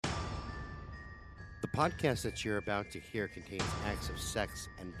The podcast that you're about to hear contains acts of sex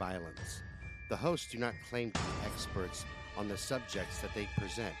and violence. The hosts do not claim to be experts on the subjects that they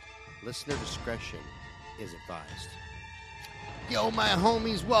present. Listener discretion is advised. Yo, my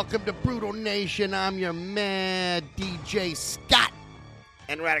homies, welcome to Brutal Nation. I'm your man, DJ Scott.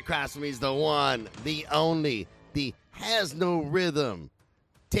 And right across from me is the one, the only, the has no rhythm,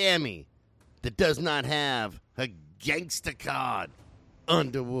 Tammy, that does not have a gangster card,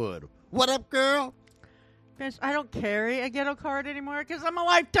 Underwood. What up, girl? Bitch, I don't carry a ghetto card anymore because I'm a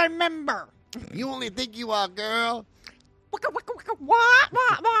lifetime member. You only think you are, girl. Wicka, wicka, wicka, what?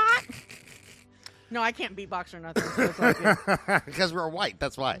 No, I can't beatbox or nothing. So it's all good. Because we're white,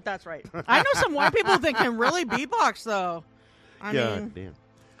 that's why. That's right. I know some white people that can really beatbox, though. I mean, damn.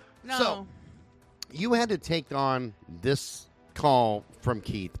 no. So, you had to take on this call from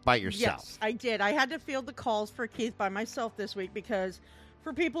Keith by yourself. Yes, I did. I had to field the calls for Keith by myself this week because,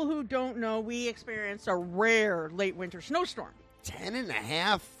 for people who don't know, we experienced a rare late winter snowstorm.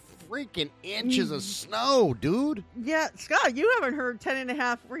 10.5 freaking inches of snow, dude. Yeah, Scott, you haven't heard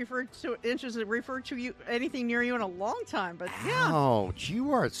 10.5 inches referred to you anything near you in a long time, but yeah. Ouch,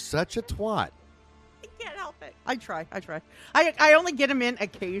 you are such a twat. I can't help it. I try. I only get them in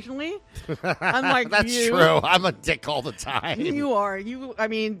occasionally. Unlike That's you. true. I'm a dick all the time. You are. I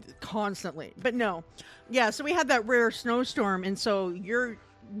mean, constantly. But no. Yeah, so we had that rare snowstorm, and so your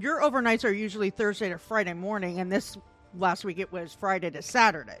overnights are usually Thursday to Friday morning, and this last week it was Friday to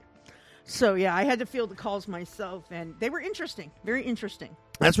Saturday. So, yeah, I had to field the calls myself, and they were interesting. Very interesting.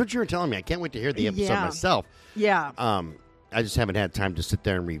 That's what you were telling me. I can't wait to hear the episode myself. Yeah. I just haven't had time to sit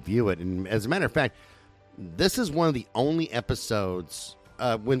there and review it. And as a matter of fact, this is one of the only episodes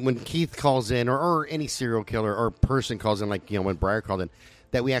when Keith calls in or any serial killer or person calls in, like, when Briar called in,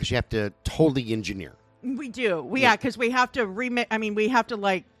 that we actually have to totally engineer. We do. Because we have to we have to,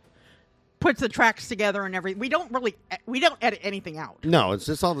 like, put the tracks together and everything. We don't edit anything out. No, it's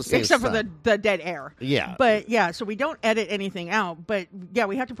just all the same except stuff. for the dead air. Yeah. But yeah, so we don't edit anything out. But yeah,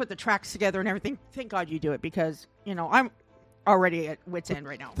 we have to put the tracks together and everything. Thank God you do it because, I'm already at wit's end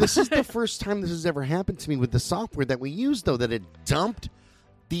right now. This is the first time this has ever happened to me with the software that we use, though, that it dumped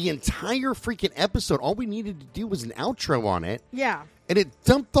the entire freaking episode. All we needed to do was an outro on it. Yeah. And it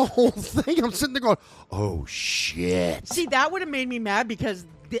dumped the whole thing. I'm sitting there going, oh, shit. See, that would have made me mad because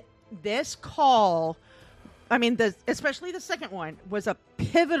this call, especially the second one, was a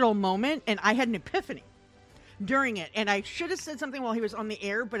pivotal moment, and I had an epiphany during it. And I should have said something while he was on the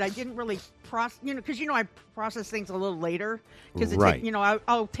air, but I didn't really process, because, I process things a little later. Because, right.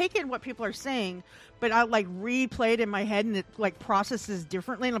 I'll take in what people are saying, but I'll, like, replay it in my head, and it, like, processes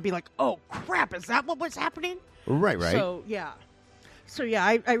differently, and I'll be like, oh, crap, is that what was happening? Right. So, yeah,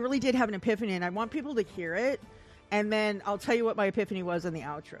 I really did have an epiphany, and I want people to hear it. And then I'll tell you what my epiphany was in the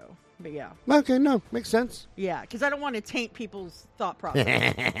outro. But yeah. Okay, no, makes sense. Yeah, because I don't want to taint people's thought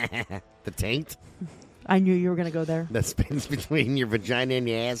process. The taint? I knew you were going to go there. That spins between your vagina and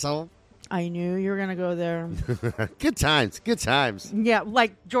your asshole? I knew you were going to go there. Good times. Yeah,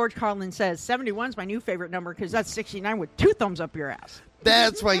 like George Carlin says, 71's my new favorite number because that's 69 with 2 thumbs up your ass.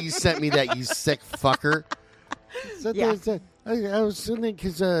 That's why you sent me that, you sick fucker. Yeah. I was thinking,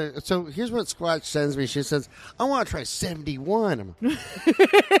 because, so here's what Squatch sends me. She says, I want to try 71.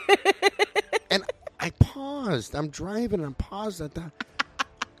 And I paused. I'm driving, and I paused. I thought,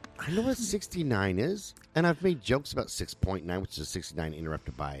 I know what 69 is. And I've made jokes about 6.9, which is 69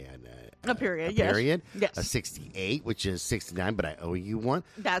 interrupted by a period. A period. Yes. A 68, which is 69, but I owe you one.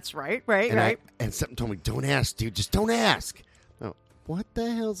 That's right. And something told me, don't ask, dude. Just don't ask. What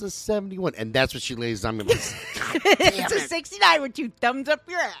the hell's a 71? And that's what she lays on me. Like, it's a 69 with 2 thumbs up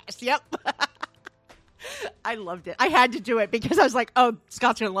your ass. Yep. I loved it. I had to do it because I was like, oh,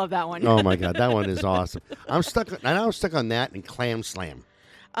 Scott's going to love that one. Oh, my God. That one is awesome. I'm stuck on that and Clam Slam.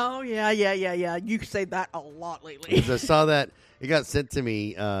 Oh, yeah. You say that a lot lately. I saw that. It got sent to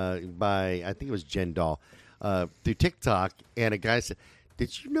me by, I think it was Jen Dahl, through TikTok. And a guy said,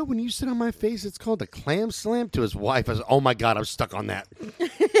 did you know when you sit on my face, it's called a clam slam? To his wife. I was, oh, my God, I'm stuck on that.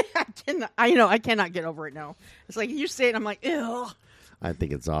 I cannot get over it now. It's like, you say it, I'm like, ew. I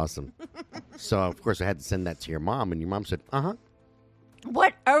think it's awesome. So, of course, I had to send that to your mom, and your mom said, uh-huh.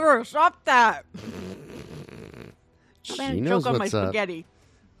 Whatever, stop that. She knows choke on what's my up. Spaghetti.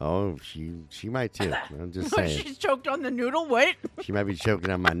 Oh, she might too. I'm just saying. She's choked on the noodle, what? She might be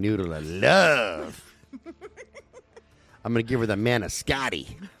choking on my noodle of love. I'm going to give her the Maniscotti.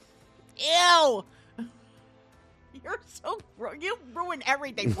 Ew. You're so you ruined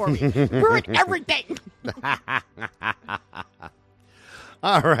everything for me. Ruined everything.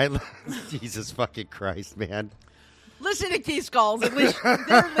 All right. Jesus fucking Christ, man. Listen to Keith's calls. At least they're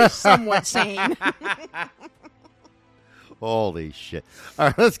at least somewhat sane. Holy shit. All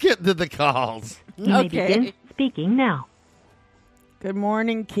right, let's get into the calls. You may begin speaking now. Good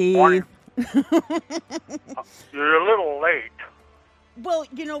morning, Keith. Morning. You're a little late. Well,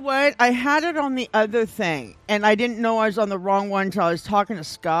 you know what? I had it on the other thing, and I didn't know I was on the wrong one until I was talking to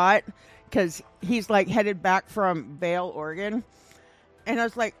Scott, because he's, like, headed back from Vail, Oregon. And I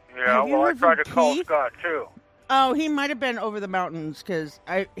was like, Yeah, have you well, I heard tried from to call Keith? Scott, too. Oh, he might have been over the mountains, because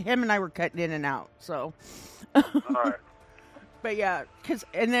him and I were cutting in and out, so. All right. But yeah,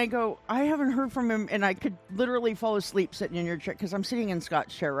 and I go, I haven't heard from him, and I could literally fall asleep sitting in your chair, because I'm sitting in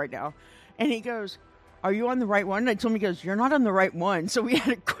Scott's chair right now. And he goes, are you on the right one? And I told him, he goes, you're not on the right one. So we had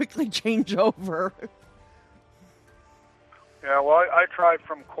to quickly change over. Yeah, well, I tried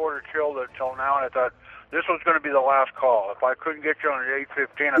from quarter till now, and I thought this was going to be the last call. If I couldn't get you on the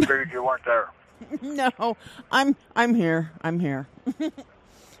 8:15, I figured you weren't there. No, I'm here. I'm here.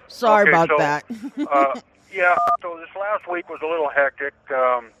 Sorry about that. Yeah, so this last week was a little hectic.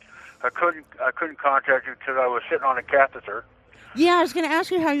 I couldn't contact you because I was sitting on a catheter. Yeah, I was going to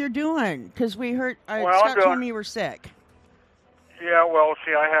ask you how you're doing, because we heard Scott told me you were sick. Yeah, well,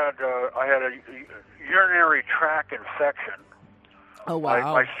 see, I had a urinary tract infection. Oh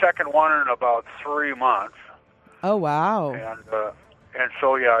wow! My second one in about 3 months. Oh wow! And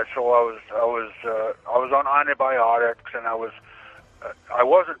so yeah, so I was on antibiotics, and I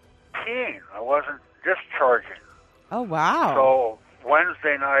wasn't peeing, I wasn't discharging. Oh wow! So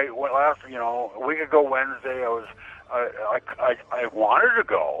Wednesday night, a week ago Wednesday, I wanted to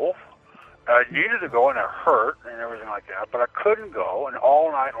go. I needed to go, and it hurt and everything like that, but I couldn't go, and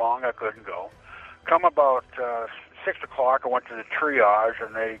all night long I couldn't go. Come about 6 o'clock, I went to the triage,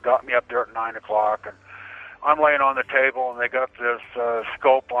 and they got me up there at 9 o'clock, and I'm laying on the table, and they got this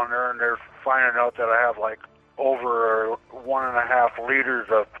scope on there, and they're finding out that I have like over 1.5 liters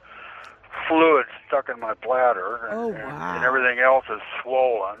of fluid stuck in my bladder, and everything else is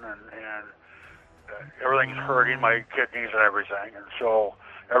swollen, and everything's hurting, my kidneys and everything, and so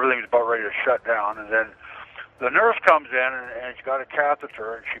everything's about ready to shut down. And then the nurse comes in, and she's got a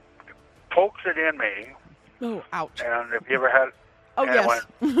catheter, and she pokes it in me. Oh, ouch! And have you ever had? Oh, and yes.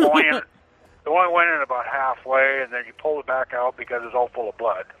 It only went in about halfway, and then you pull it back out because it's all full of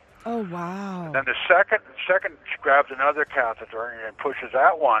blood. Oh wow! And then the second, she grabs another catheter and pushes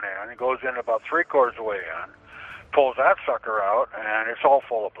that one in. It goes in about 3/4 of the way in, pulls that sucker out, and it's all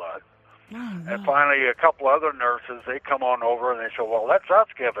full of blood. Oh, no. And finally, a couple other nurses, they come on over and they say, well, let's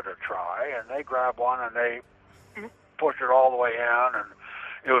give it a try. And they grab one and they push it all the way in, and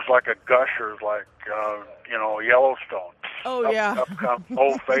it was like a gusher, like, Yellowstone. Oh, yeah. Up comes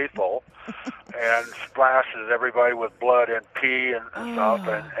Old Faithful and splashes everybody with blood and pee and stuff.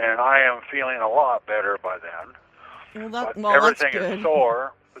 And I am feeling a lot better by then. Everything that's good. is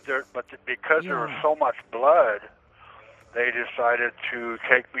sore, but because there was so much blood, they decided to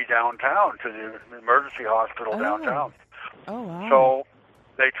take me downtown to the emergency hospital downtown. Oh, wow. So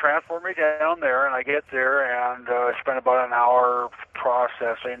they transport me down there, and I get there, and I spend about an hour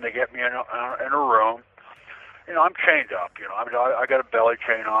processing. They get me in a room. I'm chained up. I got a belly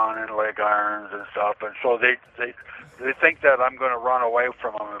chain on and leg irons and stuff, and so they think that I'm going to run away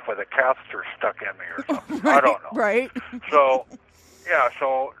from them with a catheter stuck in me or something. Right, I don't know. Right. So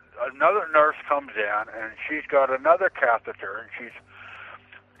another nurse comes in, and she's got another catheter, and she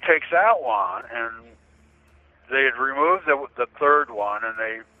takes that one, and they had removed the third one, and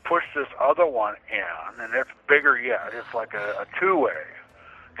they pushed this other one in, and it's bigger yet. It's like a two-way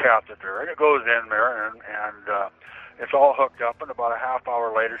catheter, and it goes in there, and it's all hooked up, and about a half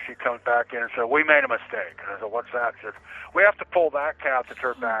hour later, she comes back in and said, we made a mistake. And I said, what's that? She said, we have to pull that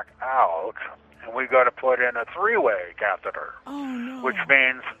catheter back out, and we got to put in a three-way catheter. Oh, no. Which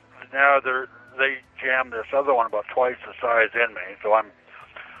means now they jammed this other one about twice the size in me, so I'm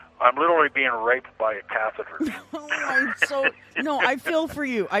literally being raped by a catheter. I feel for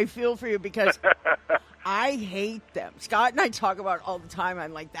you. I feel for you because I hate them. Scott and I talk about it all the time.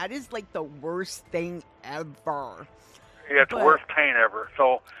 I'm like, that is like the worst thing ever. Yeah, it's the worst pain ever.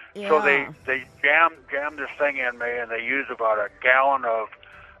 So they jam this thing in me, and they use about a gallon of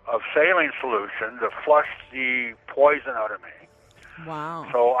saline solution to flush the poison out of me. Wow.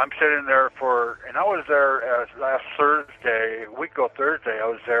 So I'm sitting there and I was there last Thursday, a week ago Thursday, I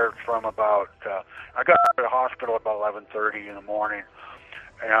was there from about, I got to the hospital about 11:30 in the morning,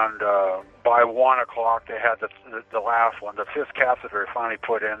 and by 1 o'clock they had the last one, the fifth catheter finally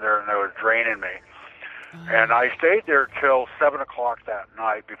put in there, and they was draining me. And I stayed there till 7 o'clock that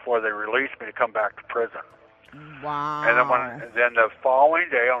night before they released me to come back to prison. Wow. And then the following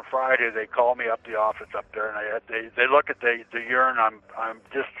day on Friday, they call me up the office up there, and they look at the urine I'm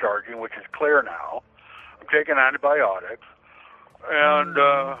discharging, which is clear now. I'm taking antibiotics, and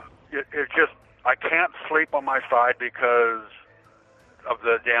it just, I can't sleep on my side because of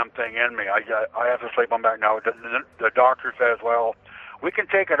the damn thing in me. I have to sleep on back now. The doctor says, well, we can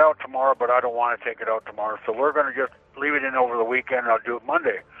take it out tomorrow, but I don't want to take it out tomorrow, so we're going to just leave it in over the weekend, and I'll do it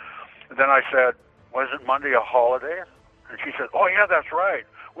Monday. And then I said, wasn't Monday a holiday? And she said, oh, yeah, that's right.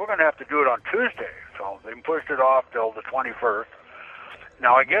 We're going to have to do it on Tuesday. So they pushed it off till the 21st.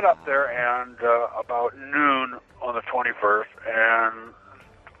 Now, I get up there, and about noon on the 21st, and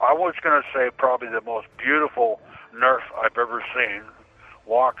I was going to say probably the most beautiful nurse I've ever seen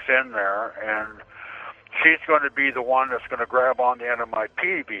walks in there, and she's going to be the one that's going to grab on the end of my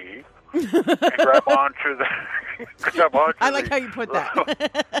PB and grab onto the... I like how you put that.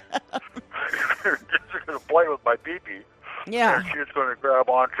 She's going to play with my pee-pee. Yeah. And she's going to grab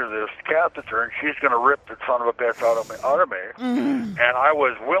onto this catheter, and she's going to rip the son of a bitch out of me. And I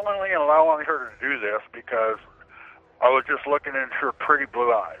was willingly allowing her to do this because I was just looking into her pretty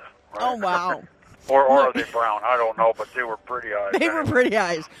blue eyes. Right? Oh, wow. or are they brown? I don't know, but they were pretty eyes. They were pretty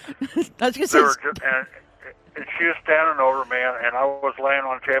eyes. I was going to say... And she was standing over me, and I was laying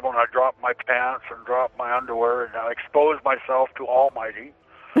on the table, and I dropped my pants and dropped my underwear, and I exposed myself to Almighty.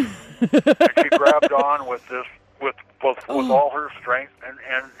 And she grabbed on with this, with all her strength, and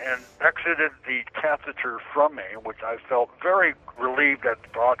exited the catheter from me, which I felt very relieved at the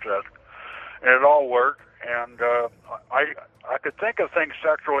process. And it all worked, and I could think of things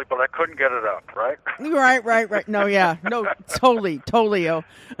sexually, but I couldn't get it up, right? Right. No, yeah. No, totally. Now,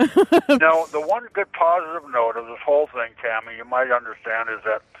 the one good positive note of this whole thing, Tammy, you might understand, is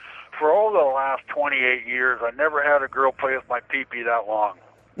that for all the last 28 years, I never had a girl play with my pee-pee that long.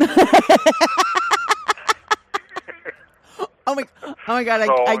 Oh my God,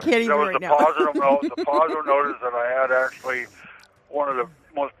 so I can't even right now. The positive note is that I had actually one of the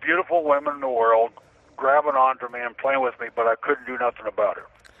most beautiful women in the world grabbing onto me and playing with me, but I couldn't do nothing about it.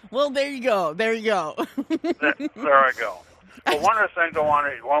 Well, there you go. There I go. But one of the things I want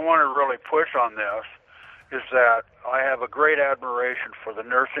to really push on this is that I have a great admiration for the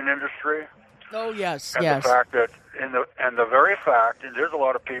nursing industry. Oh yes, and yes. The fact that the very fact, and there's a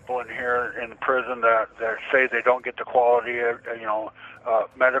lot of people in here in the prison that say they don't get the quality of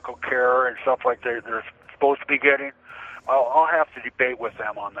medical care and stuff like they're supposed to be getting. I'll have to debate with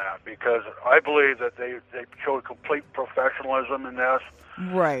them on that because I believe that they showed complete professionalism in this.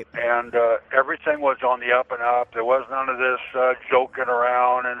 Right. And everything was on the up and up. There was none of this joking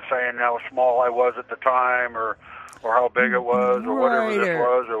around and saying how small I was at the time or how big it was or whatever this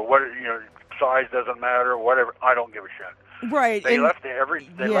was or what size doesn't matter or whatever. I don't give a shit. Right. They left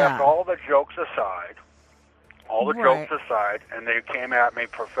all the jokes aside. Jokes aside, and they came at me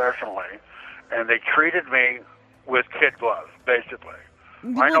professionally, and they treated me with kid gloves, basically.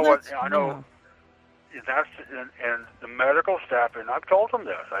 Well, I know. That's and the medical staff, and I've told them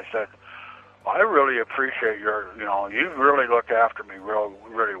this. I said, I really appreciate you've really looked after me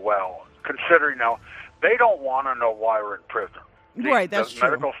really well. Considering now, they don't want to know why we're in prison. That's true.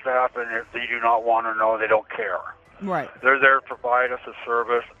 The medical staff, and if they do not want to know, they don't care. Right. They're there to provide us a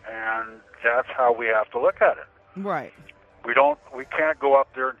service, and that's how we have to look at it. Right. We can't go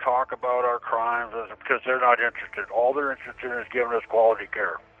up there and talk about our crimes because they're not interested. All they're interested in is giving us quality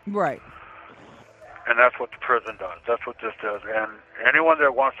care. Right. And that's what the prison does. That's what this does. And anyone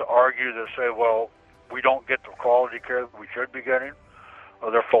that wants to argue to say, well, we don't get the quality care that we should be getting,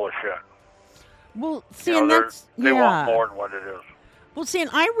 they're full of shit. Well, see, and that's... They want more than what it is. Well, see, and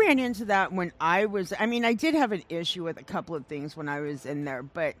I ran into that when I did have an issue with a couple of things when I was in there,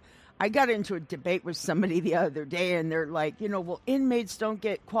 but I got into a debate with somebody the other day, and they're like, well, inmates don't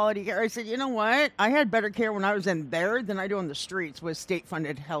get quality care. I said, you know what? I had better care when I was in there than I do on the streets with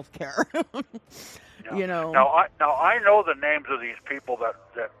state-funded health care. Now, I know the names of these people that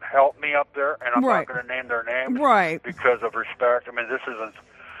helped me up there, and I'm not going to name their names because of respect. I mean, this isn't,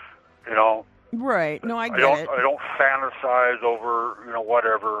 Right. No, I get it. I don't fantasize over,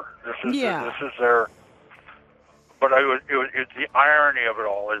 whatever. This is their... But it's the irony of it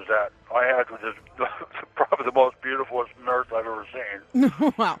all is that I had probably the most beautiful nurse I've ever seen.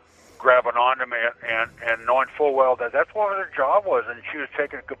 Wow. Grabbing onto me and knowing full well that that's what her job was, and she was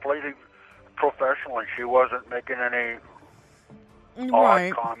taking it completely professional, and she wasn't making any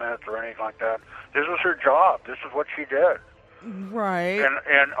odd comments or anything like that. This was her job. This is what she did. Right.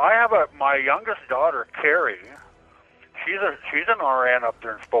 And I have my youngest daughter, Carrie. She's an RN up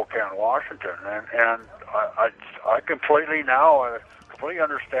there in Spokane, Washington, and I completely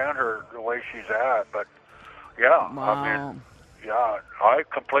understand her the way she's at, but Yeah, Wow. I mean, yeah, I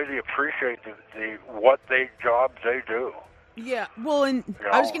completely appreciate the jobs they do. Yeah, well, and You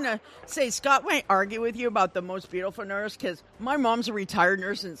I was know? going to say, Scott might argue with you about the most beautiful nurse, because my mom's a retired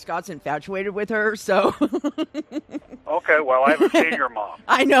nurse and Scott's infatuated with her, so. Okay, well, I haven't seen your mom.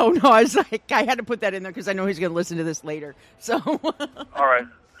 I know, no, I was like, I had to put that in there because I know he's going to listen to this later, so. All right.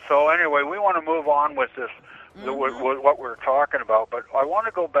 So anyway, we want to move on with this, with what we're talking about, but I want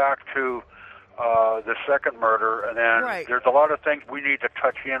to go back to the second murder, and then Right. there's a lot of things we need to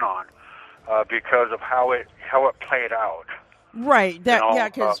touch in on because of how it played out. Right, that, You know, yeah,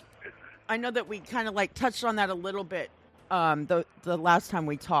 because I know that we kind of like touched on that a little bit the last time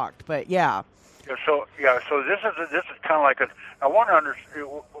we talked, but yeah. So this is kind of like I want to understand.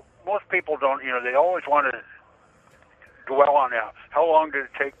 Most people don't, they always want to dwell on how long did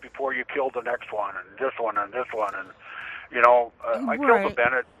it take before you killed the next one, and this one, and this one, and I killed the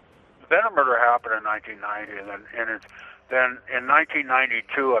Bennett. The Bennett murder happened in 1990, and then in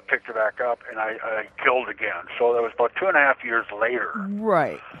 1992 I picked it back up and I killed again. So that was about 2.5 years later.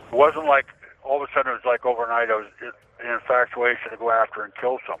 Right. It wasn't like all of a sudden it was like overnight I was in infatuation to go after and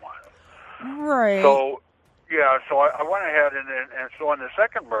kill someone. Right. So, yeah, so I went ahead and so in the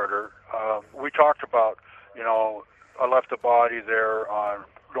second murder, we talked about, I left the body there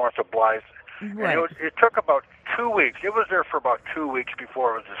north of Blythe. Right. And it took about 2 weeks. It was there for about 2 weeks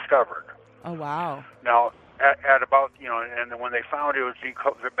before it was discovered. Oh, wow. Now, at about, and when they found it was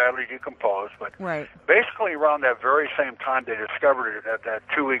badly decomposed, but Right. basically around that very same time they discovered it, at that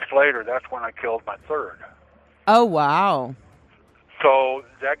 2 weeks later, that's when I killed my third. Oh, wow. So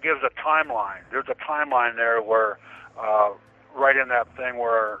that gives a timeline. There's a timeline there where, right in that thing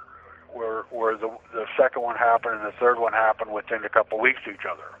where the second one happened and the third one happened within a couple of weeks of each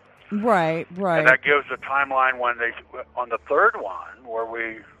other. Right, right. And that gives a timeline when on the third one, where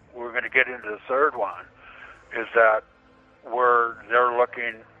we're going to get into the third one, is that where they're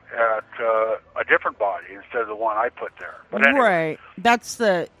looking at a different body instead of the one I put there. But anyway, right. That's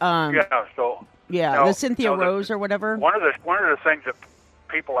the yeah. So yeah, the Cynthia Rose or whatever. One of the things that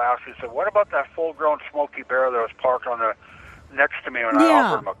people ask is, "What about that full-grown Smokey Bear that was parked on the next to me when I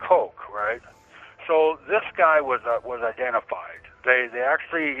offered him a Coke?" Right. So this guy was identified. They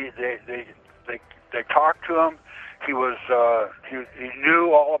actually they talked to him. He was he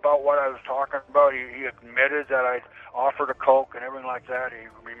knew all about what I was talking about. He admitted that I'd offered a Coke and everything like that. He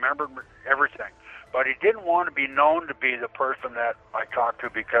remembered everything, but he didn't want to be known to be the person that I talked to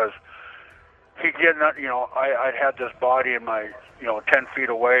because he didn't. I'd had this body in my 10 feet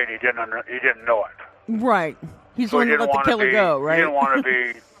away, and he didn't know it. Right. He's So the one he to let didn't the want to killer be. go. Right. He didn't want to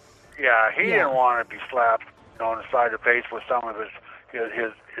be. Yeah, he Yeah. didn't want to be slapped on the side of the face with some of his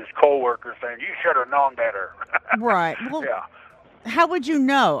co-workers saying, "You should have known better." Right. Well, Yeah. how would you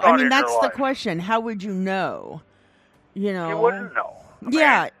know? Not I mean, in that's your the life. question. How would you know? You You wouldn't know. I mean,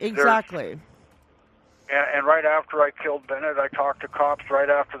 Yeah, there's- exactly. And right after I killed Bennett, I talked to cops right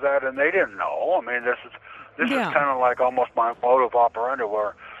after that, and they didn't know. I mean, this is Yeah. kind of like almost my modus operandi.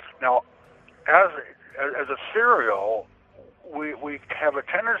 Where now, as a serial, we have a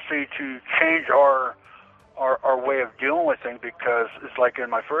tendency to change our way of dealing with things because it's like in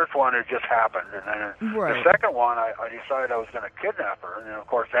my first one, it just happened, and then Right. the second one, I decided I was going to kidnap her, and then of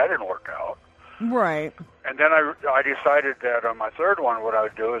course that didn't work out. Right. And then I decided that on my third one, what I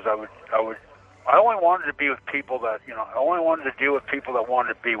would do is I only wanted to be with people that I only wanted to deal with people that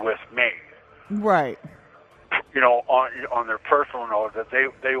wanted to be with me. Right. On their personal note, that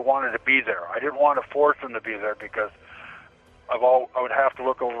they wanted to be there. I didn't want to force them to be there because I would have to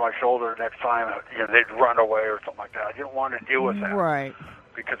look over my shoulder next time. They'd run away or something like that. I didn't want to deal with that. Right.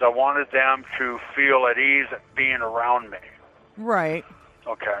 Because I wanted them to feel at ease being around me. Right.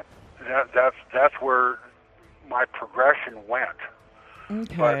 Okay. That's where my progression went.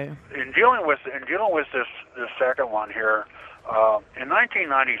 Okay. But in dealing with this second one here, in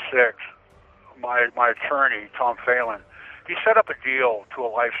 1996, my attorney Tom Phelan, he set up a deal to a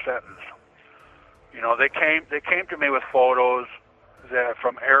life sentence. They came to me with photos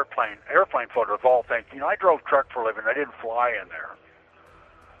from airplane photos of all things. I drove truck for a living. I didn't fly in there.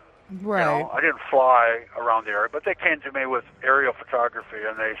 Right. I didn't fly around the area, but they came to me with aerial photography,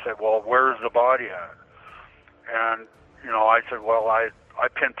 and they said, "Well, where's the body at?" And I said, "Well, I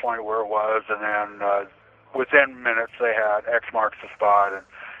pinpointed where it was," and then within minutes they had X marks the spot,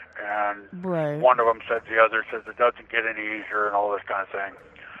 and Right. one of them said, the other says it doesn't get any easier, and all this kind of thing.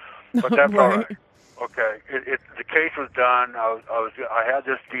 But that's all right. Okay, the case was done. I had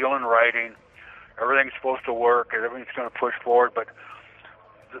this deal in writing. Everything's supposed to work, and everything's going to push forward, but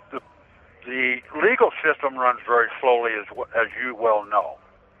the legal system runs very slowly, as you well know.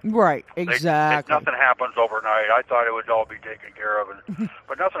 Right, exactly. Nothing happens overnight. I thought it would all be taken care of,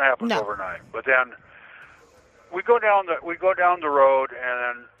 but nothing happens overnight. But then we go down the road,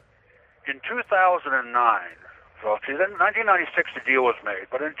 and in 2009. So, see, then 1996 the deal was made.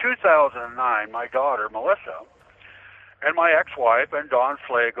 But in 2009, my daughter, Melissa, and my ex-wife and Don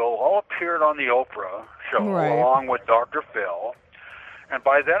Slagle all appeared on the Oprah show along with Dr. Phil. And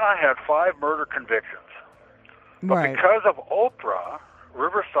by then I had 5 murder convictions. But because of Oprah,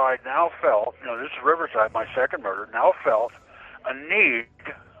 Riverside now felt, this is Riverside, my second murder, now felt a need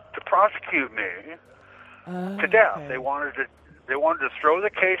to prosecute me to death. Okay. They wanted to throw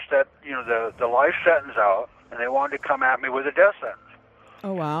the case that, the life sentence out, and they wanted to come at me with a death sentence.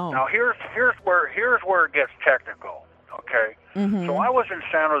 Oh, wow. Now, here's where it gets technical, okay? Mm-hmm. So I was in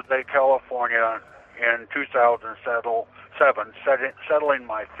San Jose, California in 2007, settling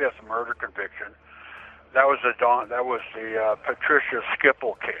my 5th murder conviction. That was the Patricia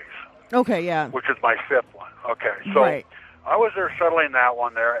Skipple case. Okay, yeah. Which is my 5th one. Okay, so I was there settling that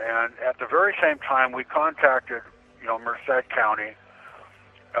one there, and at the very same time, we contacted, Merced County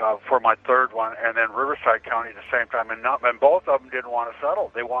for my 3rd one, and then Riverside County at the same time, and both of them didn't want to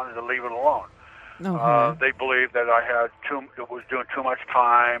settle. They wanted to leave it alone. Okay. They believed that I was doing too much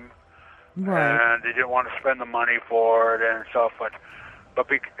time, and they didn't want to spend the money for it and stuff.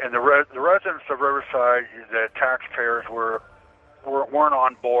 And the residents of Riverside, the taxpayers weren't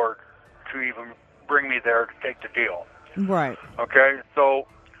on board to even bring me there to take the deal. Right. Okay. So,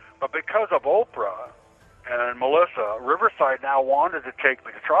 but because of Oprah and Melissa, Riverside now wanted to take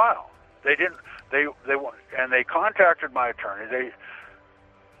me to trial. They didn't. They contacted my attorney.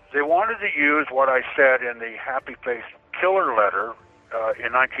 They wanted to use what I said in the Happy Face Killer letter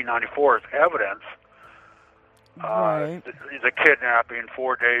in 1994 as evidence. The kidnapping,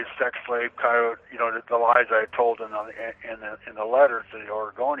 4 days, sex slave, coyote, the lies I had told in the letters to the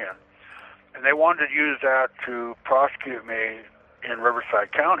Oregonian, and they wanted to use that to prosecute me in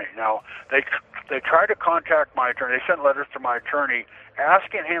Riverside County. Now they tried to contact my attorney. They sent letters to my attorney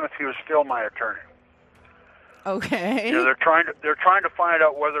asking him if he was still my attorney. Okay. They're trying to find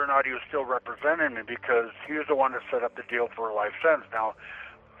out whether or not he was still representing me because he was the one that set up the deal for a life sentence. Now,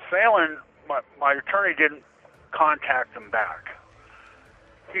 Phelan, my attorney didn't contact him back.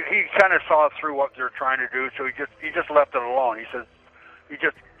 He kind of saw through what they're trying to do, so he just left it alone. He says he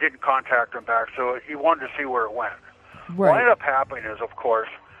just didn't contact him back, so he wanted to see where it went. Right. What ended up happening is, of course,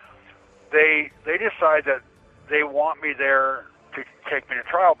 they decide that they want me there to take me to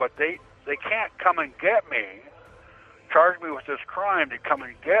trial, but they can't come and get me, charge me with this crime to come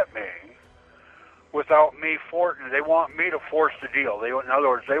and get me without me forcing. They want me to force the deal. In other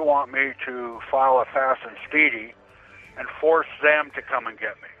words, they want me to file a fast and speedy and force them to come and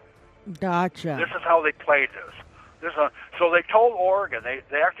get me. Gotcha. This is how they played this. So they told Oregon.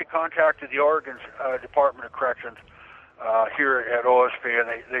 They actually contacted the Oregon Department of Corrections here at OSP, and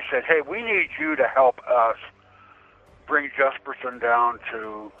they said, hey, we need you to help us bring Jesperson down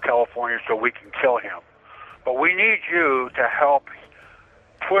to California so we can kill him. But we need you to help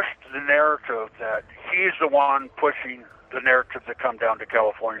push the narrative that he's the one pushing the narrative to come down to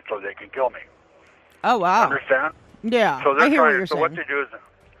California so they can kill me. Oh, wow. Understand? Yeah, so I hear what you're saying. What they do is,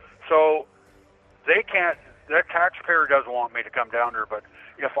 so they can't, their taxpayer doesn't want me to come down there, but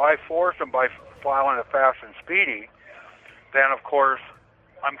if I force them by filing a fast and speedy, then, of course,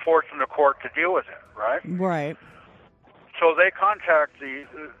 I'm forcing the court to deal with it, right? Right. So they contact the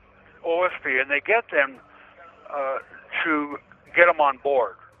OSP, and they get them to get them on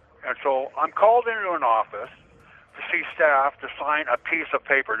board. And so I'm called into an office to see staff to sign a piece of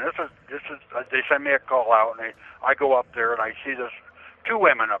paper. And this is they send me a call out, and I go up there, and I see this 2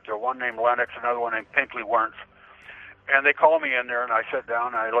 women up there, one named Lennox, another one named Pinkley Wernz. And they call me in there, and I sit down,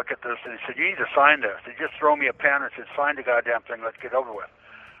 and I look at this, and they said, you need to sign this. They just throw me a pen and said, sign the goddamn thing, let's get over with.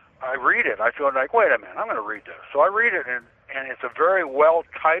 I read it. I feel like, wait a minute, I'm going to read this. So I read it, and it's a very well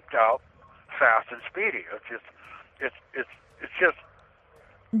typed out, fast and speedy. It's just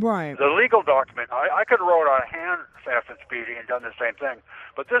right. The legal document. I could have wrote on a hand fast and speedy and done the same thing,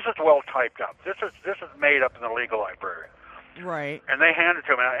 but this is well typed up. This is made up in the legal library. Right. And they hand it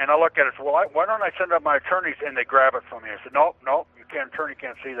to me, and I look at it. So, well, why don't I send up my attorneys? And they grab it from me. I said, no, you can't. Attorney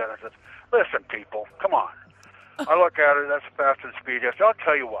can't see that. I said, listen, people, come on. I look at it. That's fast and speedy. I said, I'll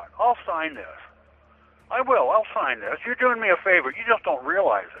tell you what. I'll sign this. I will. I'll sign this. You're doing me a favor. You just don't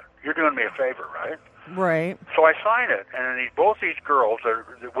realize it. You're doing me a favor, right? Right. So I sign it, and both these girls, they're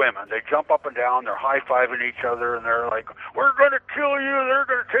women, they jump up and down, they're high-fiving each other, and they're like, we're going to kill you, they're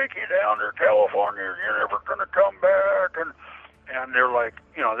going to take you down to California, you're never going to come back, and they're like,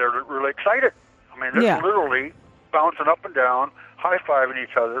 they're really excited. I mean, they're literally bouncing up and down, high-fiving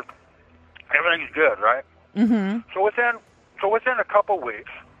each other. Everything's good, right? Mm-hmm. So within a couple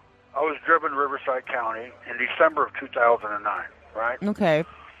weeks, I was driven to Riverside County in December of 2009, right? Okay.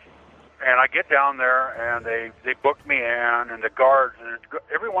 And I get down there, and they booked me in, and the guards, and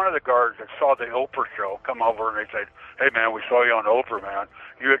every one of the guards that saw the Oprah show come over, and they said, "Hey, man, we saw you on Oprah, man.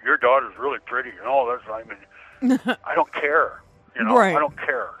 Your daughter's really pretty." You know, I mean, I don't care. You know, Right. I don't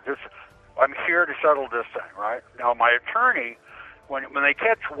care. I'm here to settle this thing, right? Now, my attorney, when they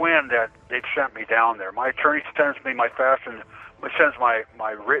catch wind that they've sent me down there, my attorney sends me my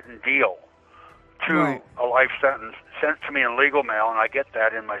written deal to Right. a life sentence, sent to me in legal mail, and I get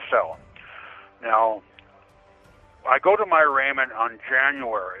that in my cell. Now, I go to my arraignment on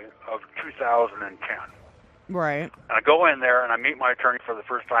January of 2010. Right. And I go in there, and I meet my attorney for the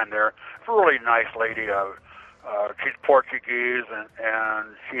first time there. It's a really nice lady. She's Portuguese,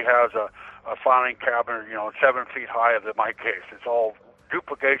 and she has a filing cabinet, 7 feet high of my case. It's all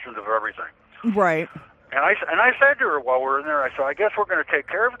duplications of everything. Right. And I said to her while we're in there, I said, "I guess we're going to take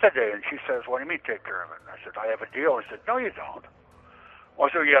care of it today." And she says, "What do you mean take care of it?" And I said, "I have a deal." I said, "No, you don't." Well,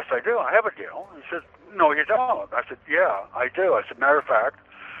 I said, "Yes, I do. I have a deal." He said, "No, you don't." I said, "Yeah, I do." I said, "Matter of fact,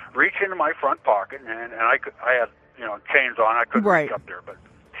 reach into my front pocket," and I had chains on. I couldn't Right. reach up there, but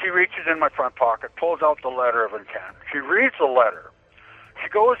she reaches in my front pocket, pulls out the letter of intent. She reads the letter. She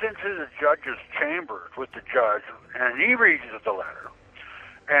goes into the judge's chambers with the judge, and he reads the letter.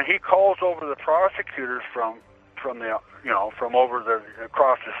 And he calls over the prosecutors from over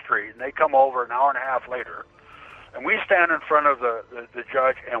across the street, and they come over an hour and a half later, and we stand in front of the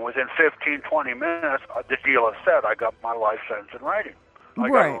judge, and within 15-20 minutes, the deal is set. I got my life sentence in writing. I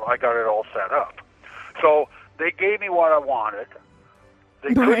got it all set up. So they gave me what I wanted.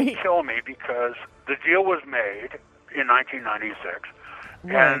 They couldn't kill me because the deal was made in 1996,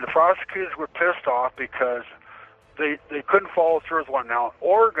 and the prosecutors were pissed off because they couldn't follow through with one. Now,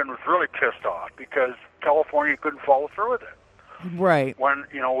 Oregon was really pissed off because California couldn't follow through with it. Right. When,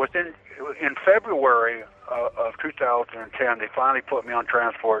 in February of 2010, they finally put me on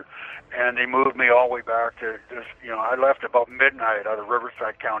transport, and they moved me all the way back to this, I left about midnight out of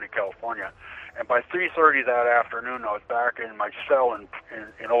Riverside County, California, and by 3:30 that afternoon, I was back in my cell in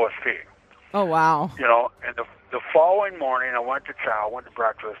OSP. Oh, wow. And the following morning, I went to chow, went to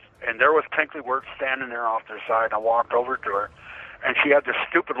breakfast, and there was Pinkley Wirtz standing there off to the side, and I walked over to her, and she had this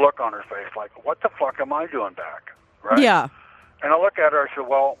stupid look on her face, like, what the fuck am I doing back? Right? Yeah. And I looked at her, I said,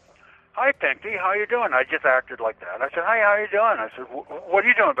 "Well, hi, Pinky, how you doing?" I just acted like that. I said, "Hi, how you doing?" I said, "What are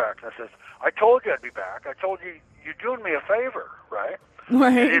you doing back?" I said, "I told you I'd be back. I told you you're doing me a favor, right?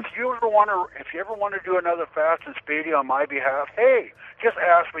 Right. And if you ever want to do another Fast and Speedy on my behalf, hey, just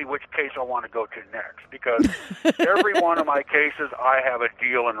ask me which case I want to go to next, because every one of my cases I have a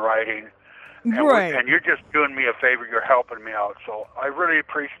deal in writing, and, and you're just doing me a favor. You're helping me out. So I really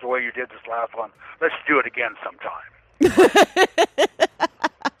appreciate the way you did this last one. Let's do it again sometime."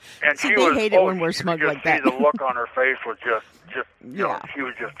 And See, they hate it when we're smug like that. The look on her face was just she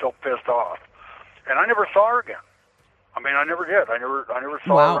was just so pissed off. And I never saw her again. I mean, I never did. I never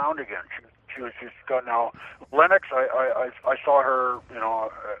saw her around again. She was just got now. Lennox, I saw her,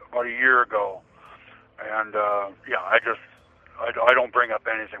 about a year ago, and I don't bring up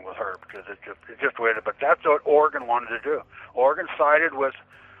anything with her because it's just the way it is. But that's what Oregon wanted to do. Oregon sided with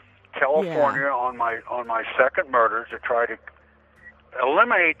California on my second murder to try to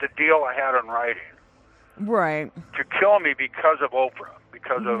eliminate the deal I had in writing. Right. To kill me because of Oprah.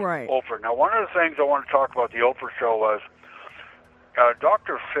 Oprah. Now, one of the things I want to talk about the Oprah show was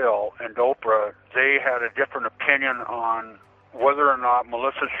Dr. Phil and Oprah, they had a different opinion on whether or not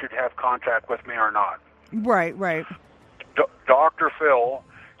Melissa should have contact with me or not. Right. Dr. Phil,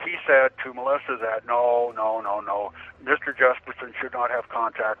 he said to Melissa that, no, Mr. Jesperson should not have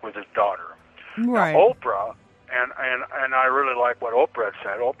contact with his daughter. Right. Now, Oprah, and I really like what Oprah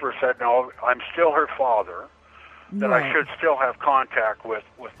said. Oprah said, no, I'm still her father, that I should still have contact with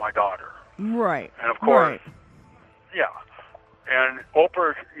my daughter. Right. And of course, yeah. And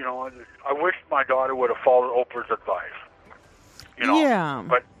Oprah, I wish my daughter would have followed Oprah's advice. Yeah.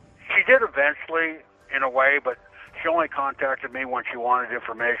 But she did eventually, in a way, but she only contacted me when she wanted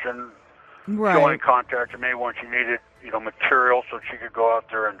information. Right. She only contacted me when she needed, material so she could go out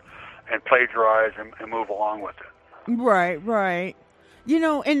there and plagiarize and move along with it. Right.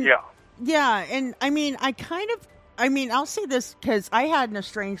 And I mean, I'll say this because I had an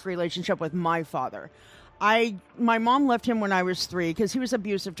estranged relationship with my father. My mom left him when I was 3 because he was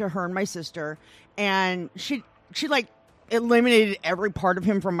abusive to her and my sister, and she like eliminated every part of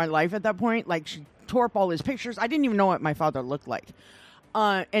him from my life at that point. Like, she tore up all his pictures. I didn't even know what my father looked like.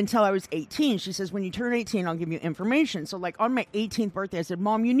 until I was 18. She says, when you turn 18, I'll give you information. So like on my 18th birthday, I said,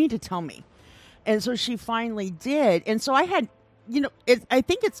 Mom, you need to tell me. And so she finally did. And so I had, I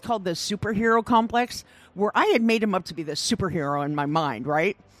think it's called the superhero complex, where I had made him up to be the superhero in my mind,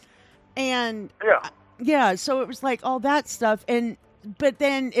 right? And yeah, so it was like all that stuff. But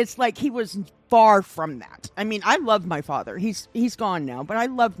then it's like he was far from that. I mean, I love my father. He's gone now, but I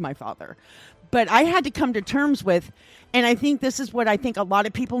loved my father. But I had to come to terms with, and I think this is what I think a lot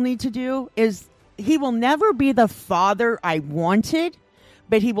of people need to do, is he will never be the father I wanted,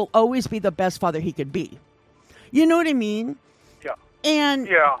 but he will always be the best father he could be. You know what I mean? Yeah. And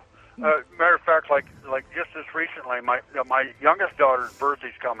matter of fact, like just as recently, my youngest daughter's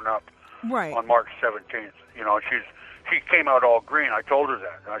birthday's coming up right on March 17th. She came out all green. I told her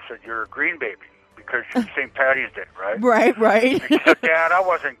that, and I said, "You're a green baby." Because it's St. Patty's Day, right? Right. She said, Dad, I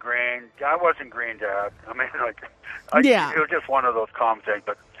wasn't green, Dad. I mean, it was just one of those calm things.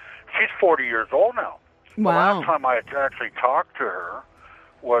 But she's 40 years old now. Wow. The last time I had actually talked to her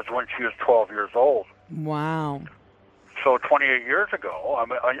was when she was 12 years old. Wow. So 28 years ago,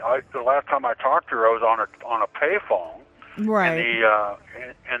 the last time I talked to her, I was on a payphone. Right.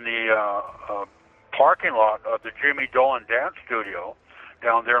 In the parking lot of the Jimmy Dolan Dance Studio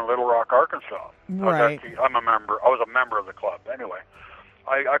down there in Little Rock, Arkansas. Right. I was a member of the club. Anyway,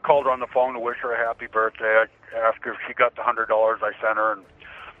 I called her on the phone to wish her a happy birthday. I asked her if she got the $100 I sent her, and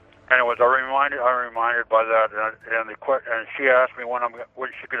anyways, I reminded by that, and she asked me when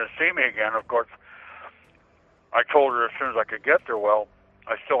she's going to see me again. Of course, I told her as soon as I could get there. Well,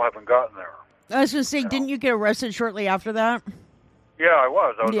 I still haven't gotten there. I was going to say, didn't you get arrested shortly after that? Yeah, I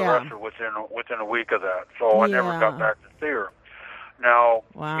was. I was arrested within a week of that, so I never got back to see her. Now,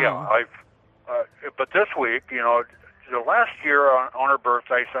 but this week, the last year on her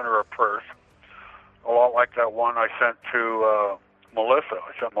birthday, I sent her a purse, a lot like that one I sent to Melissa.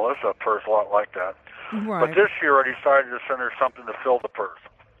 I sent Melissa a purse a lot like that. Right. But this year, I decided to send her something to fill the purse.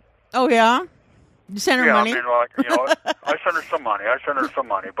 Oh, yeah? You sent her money? I mean, I sent her some money.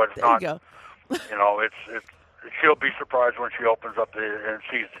 But it's not, it's she'll be surprised when she opens up and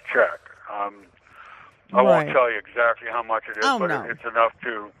sees the check. I won't tell you exactly how much it is, it's enough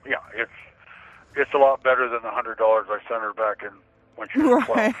to, it's a lot better than the $100 I sent her back when she was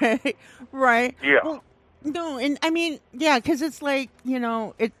 12. Right. Yeah. Well, no, and I mean, because it's like,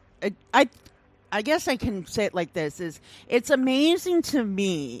 I guess I can say it like this, it's amazing to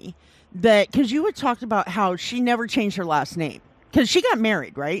me that, because you had talked about how she never changed her last name, because she got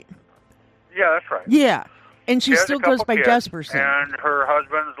married, right? Yeah, that's right. Yeah. And she still goes by Jesperson. And her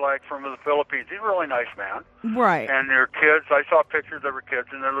husband's from the Philippines. He's a really nice man. Right. And their kids, I saw pictures of her kids,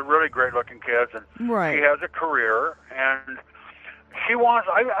 and they're really great-looking kids. And she has a career, and she wants,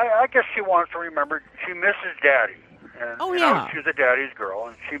 I guess she wants to remember, she misses Daddy. And, she's a daddy's girl,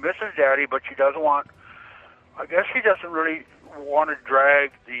 and she misses Daddy, but she doesn't want, I guess she doesn't really want to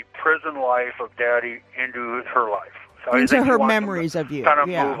drag the prison life of Daddy into her life. So into her memories of you. Kind of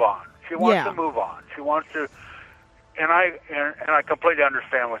move on. She wants to move on. She wants to, and I completely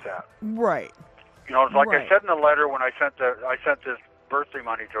understand with that. Right. It's like I said in the letter when I sent this birthday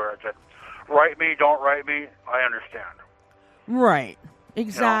money to her. I said, "Write me, don't write me. I understand." Right.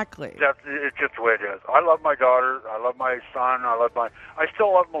 Exactly. It's just the way it is. I love my daughter. I love my son. I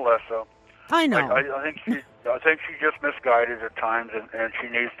still love Melissa. I know. I think she's just misguided at times, and she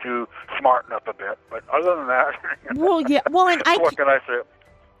needs to smarten up a bit. But other than that, well, yeah. Well, and what can I say?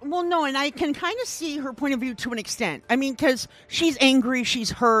 Well, no, and I can kind of see her point of view to an extent. I mean, because she's angry,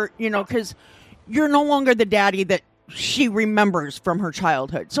 she's hurt, because you're no longer the daddy that she remembers from her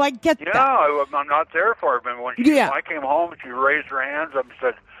childhood. So I get that. Yeah, I'm not there for her. But when I came home, she raised her hands up and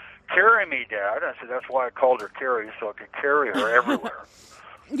said, "Carry me, Dad." I said, that's why I called her Carrie, so I could carry her everywhere.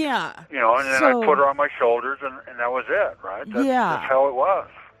 Yeah. And then I put her on my shoulders, and that was it, right? That's how it was.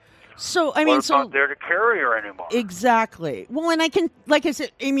 So, I mean, it's not there to carry her anymore. Exactly. Well, and I can, like I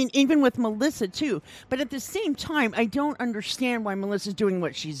said, I mean, even with Melissa, too. But at the same time, I don't understand why Melissa's doing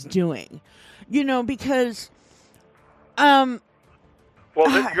what she's doing. Because... well,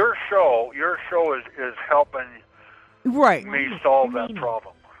 your show is helping me solve that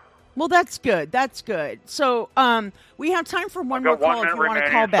problem. Well, that's good. That's good. So, we have time for one more call if you want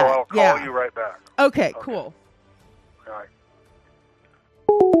to call back. So I'll call you right back. Okay, cool. All right.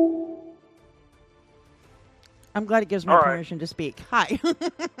 I'm glad it gives me permission to speak. Hi.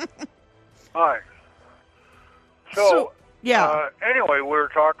 Hi. So anyway, we were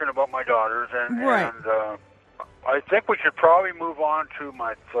talking about my daughters, and I think we should probably move on to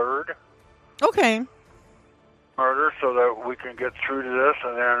my third. Okay. Murder, so that we can get through to this,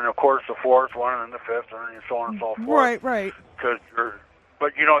 and then of course the fourth one, and the fifth, and so on and so forth. Right. Because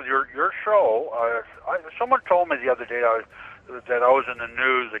But your show. Someone told me the other day that I was in the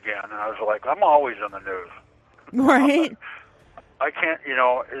news again, and I was like, I'm always in the news. Right. I can't.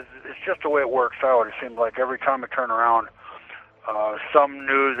 It's just the way it works out. It seems like every time I turn around, some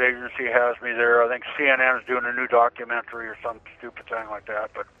news agency has me there. I think CNN is doing a new documentary or some stupid thing like that.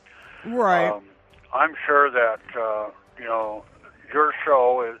 But right. I'm sure that your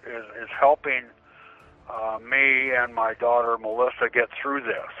show is helping me and my daughter Melissa get through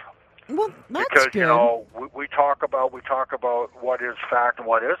this. Well, that's because good. We talk about what is fact and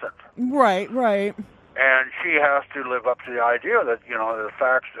what isn't. Right. And she has to live up to the idea that the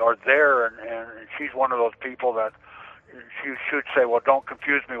facts are there, and she's one of those people that she should say, well, don't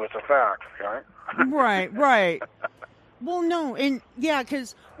confuse me with the facts, right? Right. Well, no, and yeah,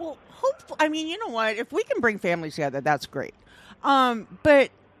 because hopefully, I mean, you know what? If we can bring families together, that's great. But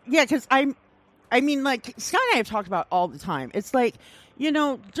yeah, because I mean, like Scott and I have talked about all the time. It's like,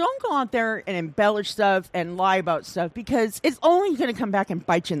 don't go out there and embellish stuff and lie about stuff because it's only going to come back and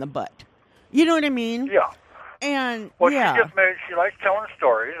bite you in the butt. You know what I mean? Yeah. And yeah. She likes telling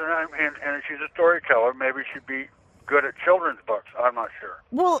stories, and she's a storyteller. Maybe she'd be good at children's books. I'm not sure.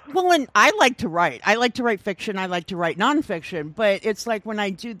 Well, and I like to write. I like to write fiction. I like to write nonfiction. But it's like when I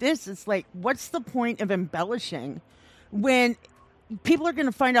do this, it's like, what's the point of embellishing when people are going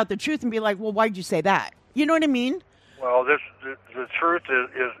to find out the truth and be like, well, why'd you say that? You know what I mean? Well, the truth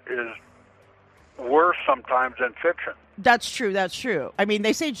is worse sometimes than fiction. That's true. I mean,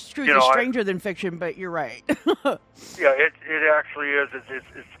 they say truth is stranger than fiction, but you're right. Yeah, it actually is.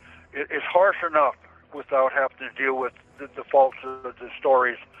 It's harsh enough without having to deal with the faults of the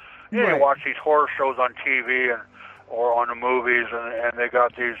stories. You watch these horror shows on TV or on the movies, and they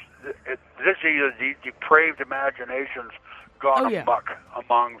got these. This is the depraved imaginations gone amok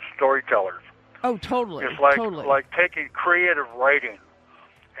among storytellers. Oh, totally. It's like taking creative writing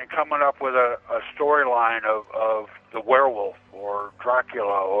and coming up with a storyline of the werewolf or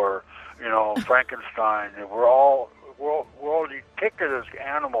Dracula or Frankenstein. We're all depicted as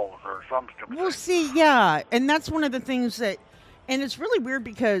animals or some stupid thing. See, yeah, and that's one of the things that, and it's really weird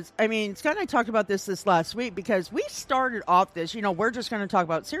because I mean, Scott and I talked about this last week because we started off this. We're just going to talk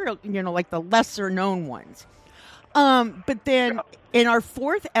about serial, like the lesser known ones. But then in our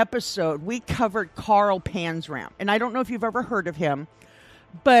 4th episode, we covered Carl Panzram, and I don't know if you've ever heard of him.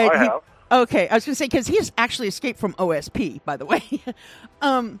 But I have. Okay, I was going to say, because he's actually escaped from OSP, by the way.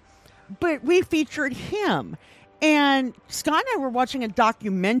 But we featured him. And Scott and I were watching a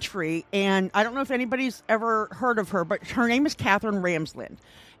documentary, and I don't know if anybody's ever heard of her, but her name is Katherine Ramsland.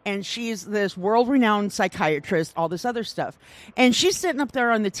 And she's this world-renowned psychiatrist, all this other stuff. And she's sitting up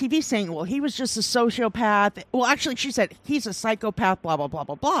there on the TV saying, well, he was just a sociopath. Well, actually, she said, he's a psychopath, blah, blah, blah,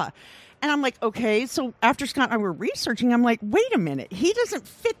 blah, blah. And I'm like, okay, so after Scott and I were researching, I'm like, wait a minute. He doesn't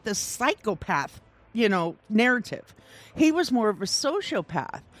fit the psychopath, narrative. He was more of a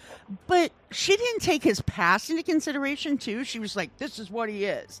sociopath. But she didn't take his past into consideration, too. She was like, this is what he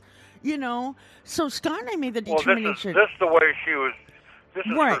is, So Scott and I made the determination. This is the way she was. This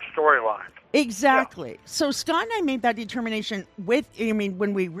is her storyline. Exactly. Yeah. So Scott and I made that determination when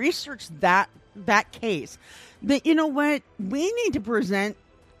we researched that case, that, what, we need to present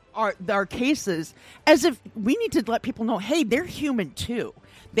our cases as if we need to let people know, hey, they're human too.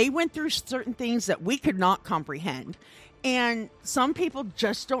 They went through certain things that we could not comprehend. And some people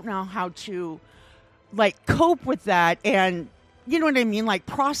just don't know how to cope with that and, you know what I mean?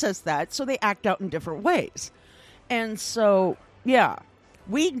 Process that. So they act out in different ways. And so, yeah,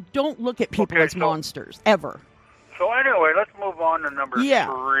 we don't look at people as monsters ever. So anyway, let's move on to number 3.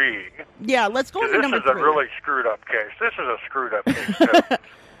 Yeah, let's go into number 3. This is a really screwed up case. This is a screwed up case too.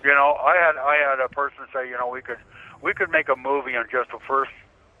 I had a person say, we could make a movie on just the first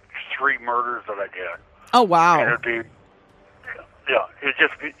 3 murders that I did. Oh wow! And it'd be, it's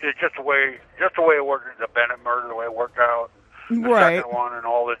just the way it worked. The Bennett murder, the way it worked out. The second one, and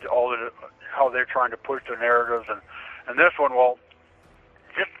all the how they're trying to push the narratives, and this one, well,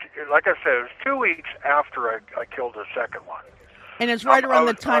 just like I said, it was 2 weeks after I killed the second one. And it's right around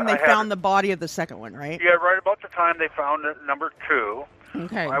the time they found the body of the second one, right? Yeah, right about the time they found it, number 2.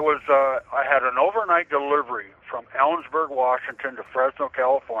 Okay. I had an overnight delivery from Ellensburg, Washington to Fresno,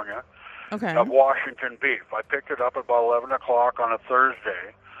 California, of Washington beef. I picked it up at about 11 o'clock on a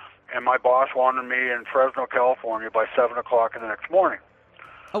Thursday, and my boss wanted me in Fresno, California by 7 o'clock in the next morning.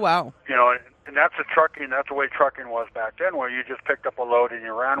 Oh, wow. And that's the way trucking was back then, where you just picked up a load and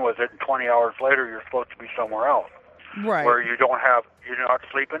you ran with it, and 20 hours later you're supposed to be somewhere else. Right. Where you're not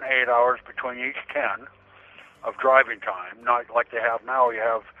sleeping 8 hours between each 10 of driving time, not like they have now. You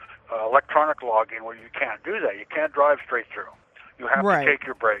have electronic logging where you can't do that. You can't drive straight through. You have Right. to take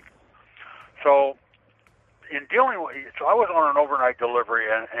your break. So in dealing with, so I was on an overnight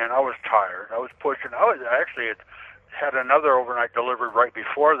delivery, and I was tired. I was pushing. I was actually had another overnight delivery right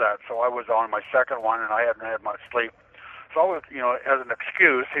before that, so I was on my second one, and I hadn't had much sleep. So I was, as an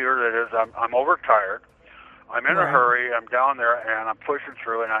excuse, here it is, I'm overtired. I'm in a Right. hurry. I'm down there, and I'm pushing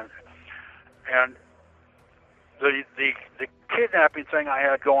through, and the kidnapping thing I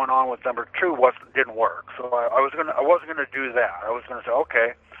had going on with number 2 didn't work. So I wasn't gonna do that. I was gonna say,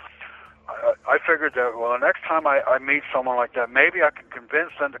 okay. I figured that, well, the next time I meet someone like that, maybe I can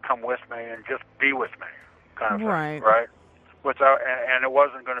convince them to come with me and just be with me, kind of thing, Right. right? And it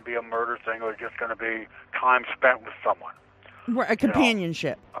wasn't going to be a murder thing. It was just going to be time spent with someone. Right, a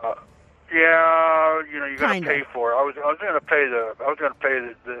companionship. Yeah, you got to Kinda. pay for it. I was going to pay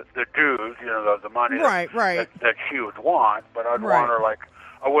the dues, the money Right. that she would want, but I'd Right. want her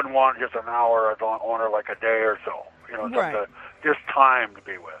I wouldn't want just an hour. I'd want her like a day or so, Right. just time to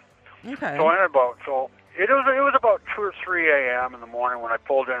be with. Okay. So it was about 2 or 3 a.m. in the morning when I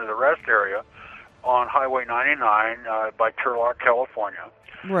pulled into the rest area on Highway 99 by Turlock, California.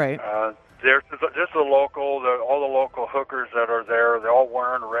 Right. There's just all the local hookers that are there. They're all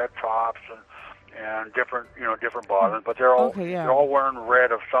wearing red tops and different bottoms, but they're all Okay, yeah. they're all wearing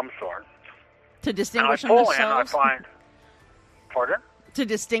red of some sort. To And I distinguish pull in, themselves. I find, pardon? To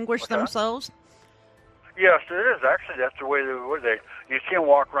distinguish What's that? themselves. Yes, it is. Actually, that's the way you see them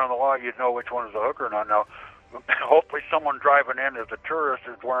walk around the lot, you'd know which one is a hooker or not. Now, hopefully someone driving in as a tourist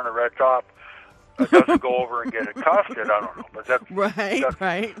is wearing a red top doesn't go over and get accosted. I don't know. But that's, Right.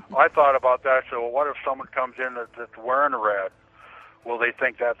 I thought about that. So what if someone comes in that's wearing a red? Will they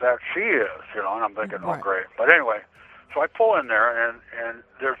think that she is? And I'm thinking, oh, Right. great. But anyway, so I pull in there, and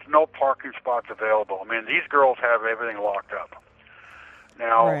there's no parking spots available. I mean, these girls have everything locked up.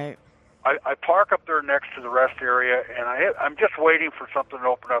 Now, Right. I park up there next to the rest area, and I'm just waiting for something to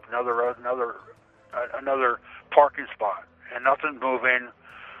open up, another parking spot, and nothing's moving.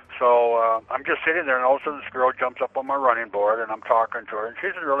 So I'm just sitting there, and all of a sudden this girl jumps up on my running board, and I'm talking to her, and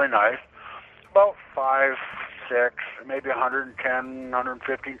she's really nice, about 5'6", maybe 110,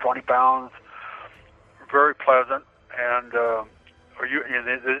 115, 20 pounds, very pleasant, and are you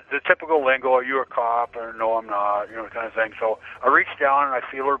the typical lingo? Are you a cop? And no, I'm not. Kind of thing. So I reach down and I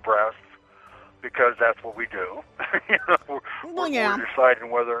feel her breasts because that's what we do. Well, yeah. We're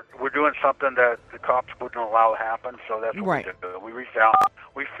deciding whether we're doing something that the cops wouldn't allow to happen. So that's what Right. we do. We reach down,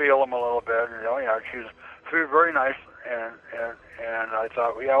 we feel them a little bit, and she's very nice, and I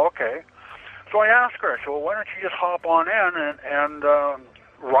thought, yeah, okay. So I asked her. I said, well, why don't you just hop on in and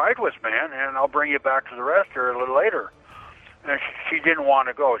ride with me, and I'll bring you back to the rest area a little later. And she didn't want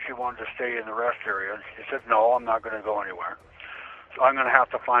to go. She wanted to stay in the rest area. And she said, no, I'm not going to go anywhere. So I'm going to have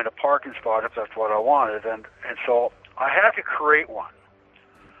to find a parking spot if that's what I wanted. And so I had to create one.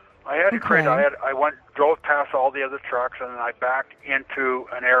 I had to create. I drove past all the other trucks, and then I backed into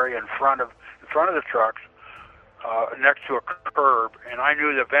an area in front of the trucks, next to a curb. And I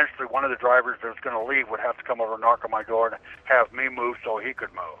knew that eventually one of the drivers that was going to leave would have to come over and knock on my door and have me move so he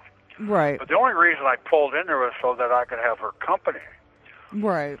could move. Right. But the only reason I pulled in there was so that I could have her company.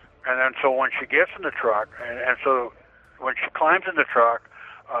 Right. And then so when she gets in the truck, and so when she climbs in the truck,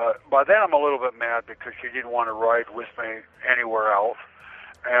 by then I'm a little bit mad because she didn't want to ride with me anywhere else.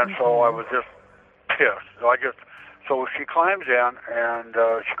 And so I was just pissed. So she climbs in, and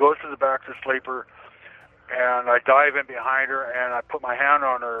she goes to the back of the sleeper, and I dive in behind her, and I put my hand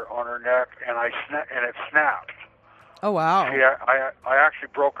on her neck, and it snaps. Oh wow. I actually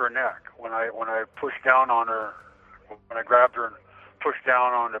broke her neck when I pushed down on her, when I grabbed her and pushed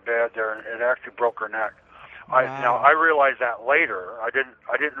down on the bed there, and it actually broke her neck. Wow. Now I realized that later. I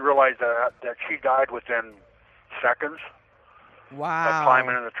didn't realize that she died within seconds Wow. of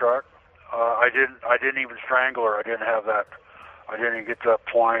climbing in the truck. I didn't even strangle her. I didn't have that. I didn't even get to that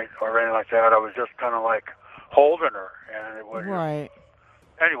point or anything like that. I was just kind of like holding her, and it was Right.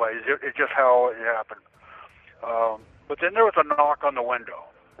 Anyways, it's just how it happened. But then there was a knock on the window.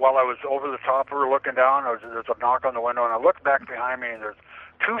 While I was over the top of her looking down, there's a knock on the window, and I looked back behind me, and there's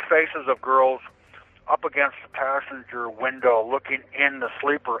two faces of girls up against the passenger window looking in the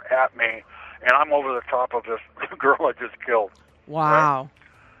sleeper at me, and I'm over the top of this girl I just killed. Wow. Right?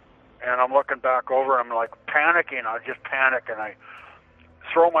 And I'm looking back over, I'm like panicking. I just panic, and I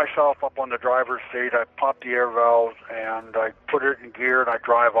throw myself up on the driver's seat. I pop the air valves, and I put it in gear, and I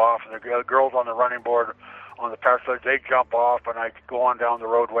drive off, and the girls on the running board on the passenger, they jump off, and I go on down the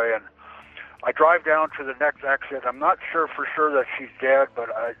roadway, and I drive down to the next exit. I'm not sure for sure that she's dead, but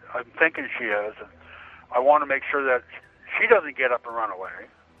I'm thinking she is. And I want to make sure that she doesn't get up and run away.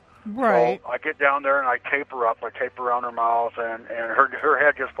 Right. So I get down there and I tape her up. I tape around her mouth, and her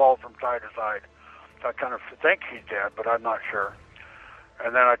head just falls from side to side. So I kind of think she's dead, but I'm not sure.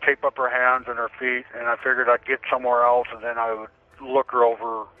 And then I tape up her hands and her feet, and I figured I'd get somewhere else, and then I would look her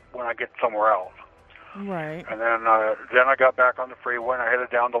over when I get somewhere else. Right. And then I got back on the freeway, and I headed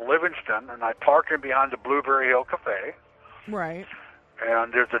down to Livingston, and I parked in behind the Blueberry Hill Cafe. Right.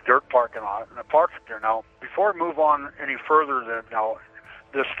 And there's a dirt parking lot, and I parked it there. Now, before I move on any further,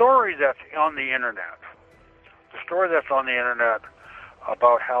 the story that's on the internet,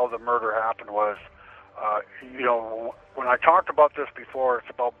 about how the murder happened was, when I talked about this before, it's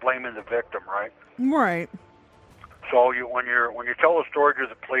about blaming the victim, right? Right. So when you tell the story to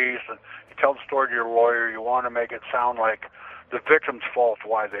the police and you tell the story to your lawyer, you want to make it sound like the victim's fault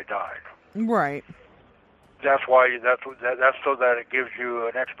why they died. Right. That's why that's so that it gives you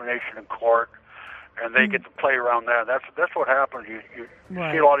an explanation in court, and they get to play around that. That's what happens. You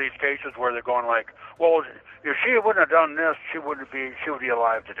Right. see a lot of these cases where they're going like, well, if she wouldn't have done this, she would be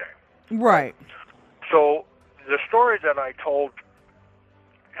alive today. Right. So the story that I told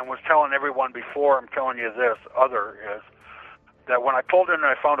and was telling everyone before I'm telling you this other is that when I pulled in and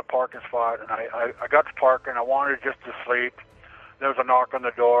I found a parking spot and I got to park and I wanted just to sleep, there was a knock on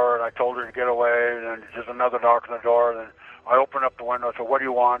the door and I told her to get away, and then just another knock on the door, and then I opened up the window and said, what do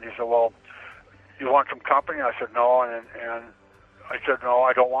you want? He said, well, you want some company? I said, no, and I said, no,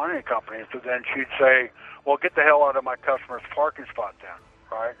 I don't want any company. So then she'd say, well, get the hell out of my customer's parking spot then,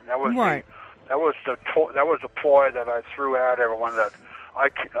 right? And that was Right. that was the ploy that I threw at everyone. That I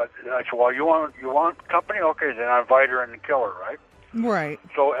said, well, you want company? Okay, then I invite her in and kill her, right? Right.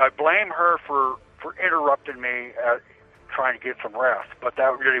 So I blame her for interrupting me at trying to get some rest, but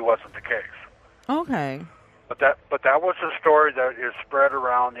that really wasn't the case. Okay. But that was the story that is spread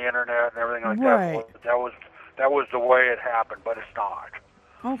around the internet and everything like Right. that. That was the way it happened, but it's not.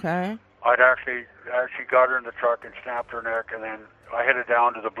 Okay. I'd actually got her in the truck and snapped her neck, and then I headed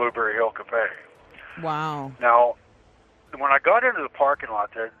down to the Blueberry Hill Cafe. Wow. Now, when I got into the parking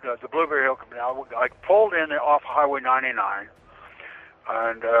lot there, the Blueberry Hill Cafe, I pulled in off Highway 99,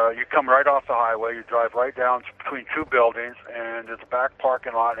 and you come right off the highway. You drive right down between two buildings, and there's a back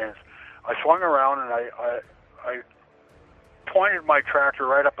parking lot. And I swung around, and I pointed my tractor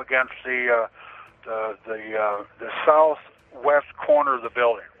right up against the southwest corner of the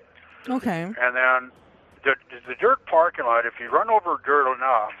building. Okay. And then the dirt parking lot, if you run over dirt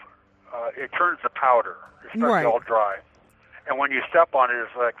enough, it turns to powder. It's Right. all dry. And when you step on it,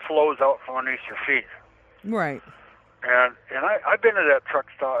 it's like flows out from underneath your feet. Right. And I've been to that truck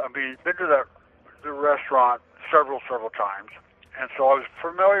stop. Been to the restaurant several times, and so I was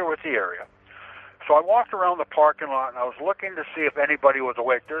familiar with the area. So I walked around the parking lot, and I was looking to see if anybody was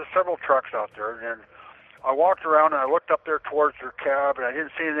awake. There's several trucks out there, and I walked around, and I looked up there towards their cab, and I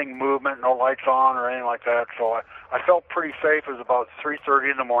didn't see anything movement, no lights on or anything like that. So I felt pretty safe. It was about 3:30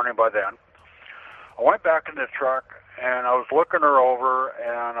 in the morning by then. I went back in the truck, and I was looking her over,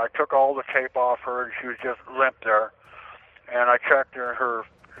 and I took all the tape off her, and she was just limp there. And I checked her.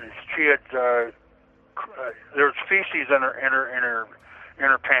 She had there was feces in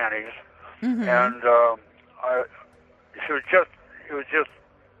her panties, Mm-hmm. and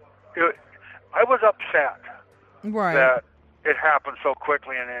I was upset Right. that it happened so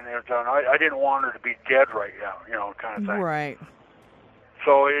quickly and it was done. I didn't want her to be dead right now, kind of thing. Right.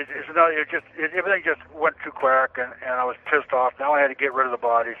 So everything just went too quick, and I was pissed off. Now I had to get rid of the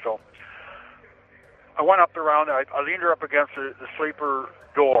body, so I went up around. I leaned her up against the sleeper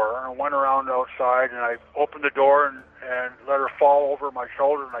door, and I went around outside, and I opened the door and let her fall over my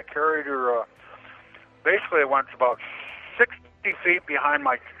shoulder, and I carried her. Basically, I went about 60 feet behind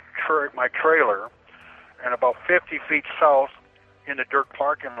my trailer, and about 50 feet south in the dirt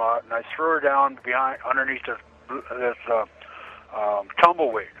parking lot, and I threw her down underneath this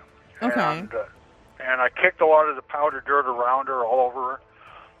tumbleweed. Okay. And I kicked a lot of the powdered dirt around her, all over her,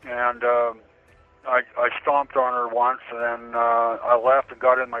 and I stomped on her once, and then I left and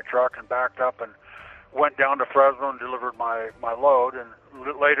got in my truck and backed up and went down to Fresno and delivered my load. And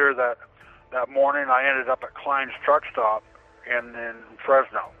later that morning, I ended up at Klein's truck stop in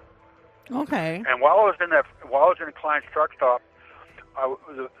Fresno. Okay. And while I was in Klein's truck stop,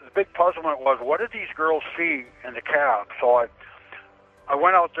 the big puzzlement was, what did these girls see in the cab? So I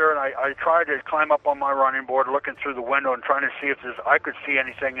went out there and I tried to climb up on my running board, looking through the window and trying to see if I could see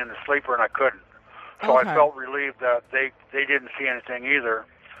anything in the sleeper, and I couldn't. So Okay. I felt relieved that they didn't see anything either.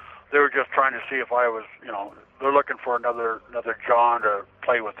 They were just trying to see if I was, they're looking for another John to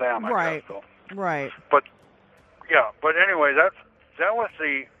play with them. I guess, so. Right. But anyway, that's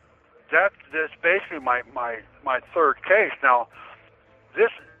basically my third case. Now,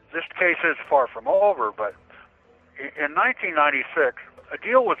 this this case is far from over, but in 1996, a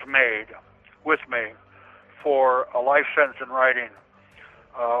deal was made with me for a life sentence in writing,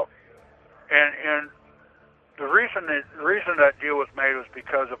 and the reason that deal was made was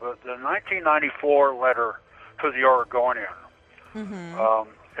because of the 1994 letter to the Oregonian. Mm-hmm.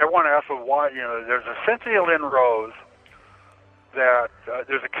 Everyone asks, well, why? You know, there's a Cynthia Lynn Rose that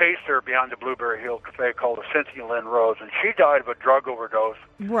there's a case there beyond the Blueberry Hill Cafe called the Cynthia Lynn Rose, and she died of a drug overdose.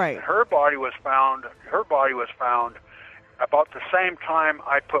 Right. And her body was found about the same time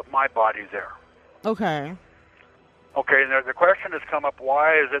I put my body there. Okay. Okay, and the question has come up,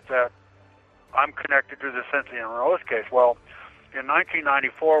 why is it that I'm connected to the Cynthia Lynn Rose case? Well, in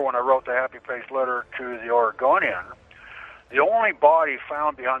 1994, when I wrote the Happy Face letter to the Oregonian, the only body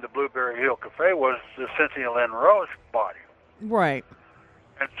found behind the Blueberry Hill Cafe was the Cynthia Lynn Rose body. Right.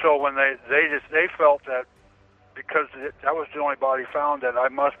 And so when they felt that because that was the only body found, that I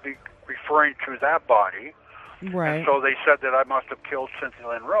must be referring to that body. Right. And so they said that I must have killed Cynthia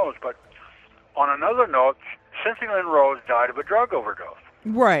Lynn Rose. But on another note, Cynthia Lynn Rose died of a drug overdose.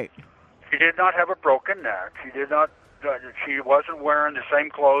 Right. She did not have a broken neck. She did not. She wasn't wearing the same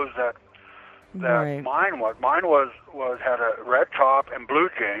clothes that Right. mine was. Mine had a red top and blue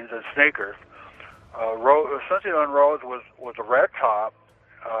jeans and sneakers. Cynthia Lynn Rose was a red top,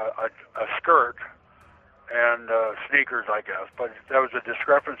 a skirt, and sneakers, I guess. But there was a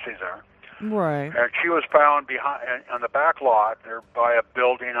discrepancy there. Right. And she was found behind on the back lot there by a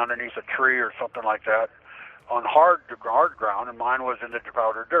building underneath a tree or something like that, on hard ground, and mine was in the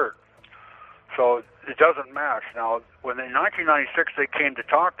powder dirt. So it doesn't match. Now, when in 1996 they came to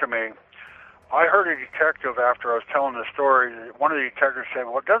talk to me, I heard a detective, after I was telling the story, one of the detectives say,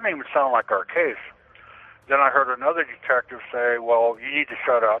 well, it doesn't even sound like our case. Then I heard another detective say, well, you need to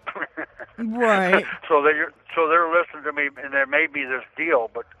shut up. Right. So they're listening to me, and there may be this deal,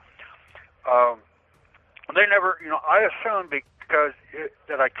 but they never, I assumed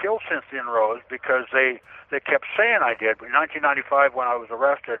that I killed Cynthia Rose because they kept saying I did. But in 1995, when I was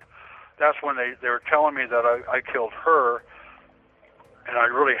arrested, that's when they were telling me that I killed her, and I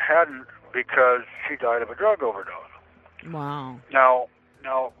really hadn't, because she died of a drug overdose. Wow. Now,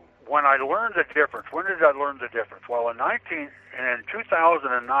 when I learned the difference, when did I learn the difference? Well, in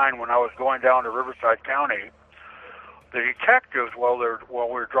 2009, when I was going down to Riverside County, the detectives, while we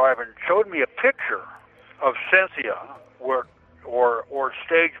were driving, showed me a picture of Cynthia, or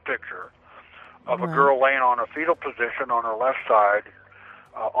stage picture of a girl laying on a fetal position on her left side,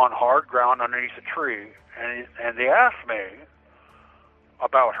 on hard ground underneath a tree, and they asked me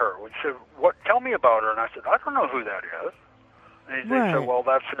about her. We said, tell me about her. And I said, I don't know who that is. And they said, well,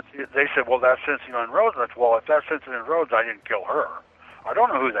 that's Cynthia Lynn Rose. And I said, well, if that's Cynthia Lynn Rose, I didn't kill her. I don't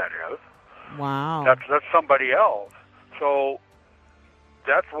know who that is. Wow. That's somebody else. So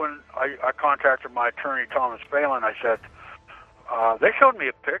that's when I contacted my attorney, Thomas Phelan. I said, they showed me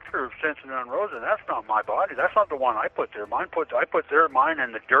a picture of Cynthia Lynn Rose, and that's not my body. That's not the one I put there. I put mine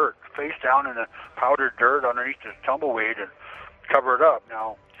in the dirt, face down in the powdered dirt underneath this tumbleweed, and cover it up.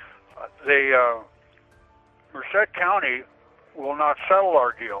 Now, Merced County will not settle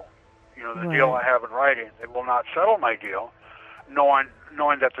our deal. The deal I have in writing. They will not settle my deal, knowing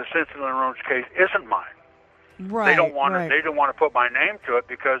that the Cynthia Lynn Rose case isn't mine. Right. They don't want to. They don't want to put my name to it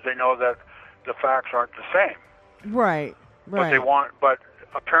because they know that the facts aren't the same. Right. Right. But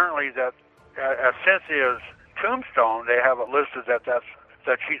apparently that at Cynthia's tombstone, they have it listed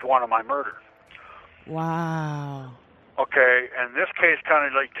that she's one of my murders. Wow. Okay, and this case kind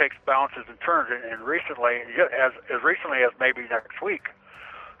of like takes bounces and turns, and recently, as recently as maybe next week.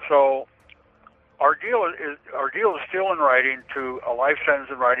 So our deal is still in writing to a life sentence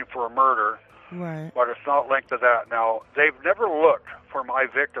in writing for a murder. Right. But it's not linked to that. Now, they've never looked for my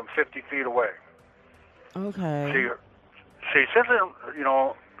victim 50 feet away. Okay. See,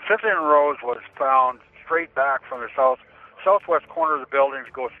 Cynthia Rose was found straight back from the southwest corner of the buildings,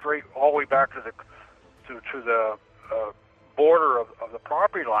 go straight all the way back to the border of the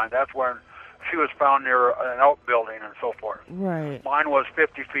property line. That's when she was found near an outbuilding and so forth. Right. Mine was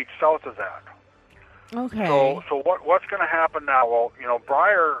 50 feet south of that. Okay. So what's going to happen now? Well,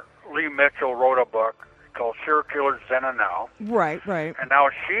 Briar Lee Mitchell wrote a book called Serial Killers Then and Now. Right. And now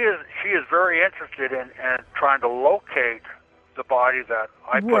she is very interested in trying to locate the body that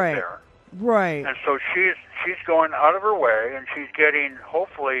I put there. Right. And so she's going out of her way, and she's getting,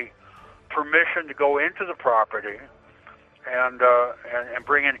 hopefully, permission to go into the property and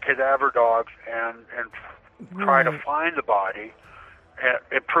bring in cadaver dogs and try to find the body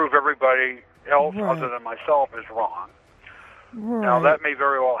and prove everybody else other than myself is wrong. Right. Now that may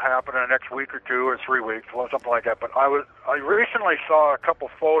very well happen in the next week or 2 or 3 weeks, well, something like that. But I recently saw a couple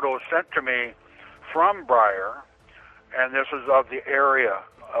photos sent to me from Briar, and this is of the area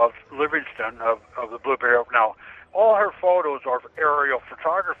of Livingston of the Blueberry Oak. Now, all her photos are aerial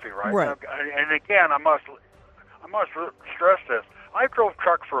photography, right? Right. And again, I must stress this. I drove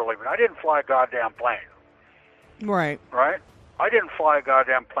trucks for a living. I didn't fly a goddamn plane. Right. Right? I didn't fly a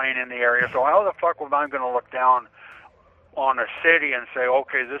goddamn plane in the area, so how the fuck was I going to look down on a city and say,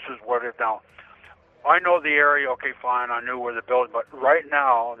 okay, this is what it now. I know the area, okay, fine, I knew where the building, but right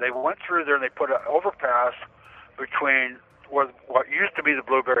now, they went through there and they put an overpass between what used to be the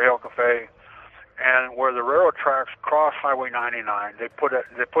Blueberry Hill Cafe and where the railroad tracks cross Highway 99. They put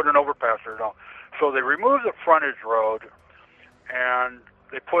an overpass there now. So they removed the frontage road and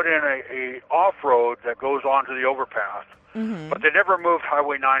they put in a off-road that goes onto the overpass. Mm-hmm. But they never moved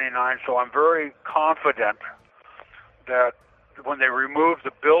Highway 99, so I'm very confident that when they removed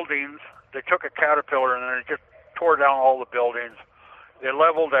the buildings, they took a Caterpillar and then they just tore down all the buildings. They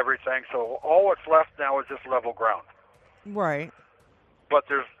leveled everything, so all what's left now is just level ground. Right. But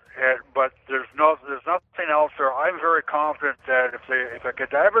there's nothing else there. I'm very confident that if a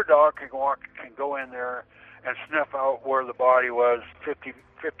cadaver dog can go in there and sniff out where the body was 50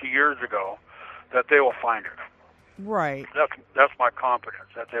 years ago, that they will find it. Right. That's my confidence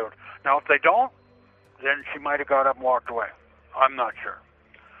that they would. Now, if they don't, then she might have got up and walked away. I'm not sure.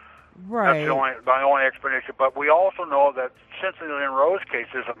 Right. That's my only explanation. But we also know that Cynthia Lynn Rose case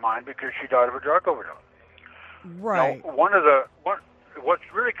isn't mine because she died of a drug overdose. Right. Now, what's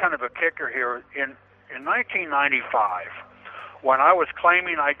really kind of a kicker here in 1995, when I was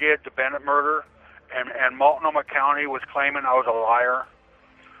claiming I did the Bennett murder, and Multnomah County was claiming I was a liar.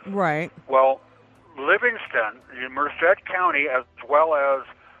 Right. Well, Livingston, in Merced County, as well as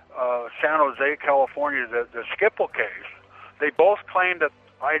San Jose, California, the Skipple case, they both claimed that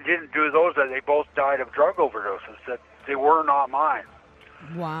I didn't do those, that they both died of drug overdoses, that they were not mine.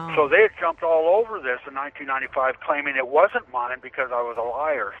 Wow. So they had jumped all over this in 1995, claiming it wasn't mine because I was a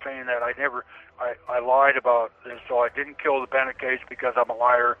liar, saying that I lied about this, so I didn't kill the Bennett case because I'm a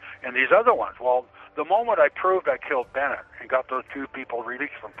liar, and these other ones. Well, the moment I proved I killed Bennett and got those two people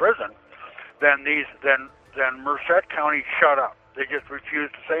released from prison, then Merced County shut up. They just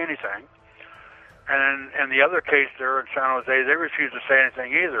refused to say anything. And the other case there in San Jose, they refused to say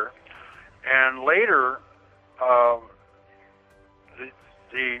anything either. And later,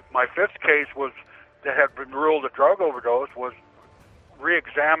 my fifth case that had been ruled a drug overdose was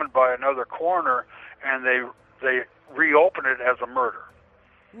re-examined by another coroner, and they reopened it as a murder.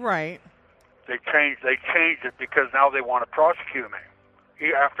 Right. They changed it because now they want to prosecute me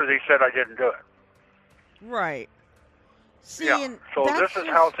after they said I didn't do it. Right. See, yeah. So this is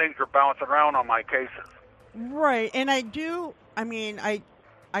how things are bouncing around on my cases. Right. And I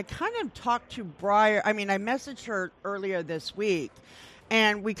kind of talked to Briar. I messaged her earlier this week,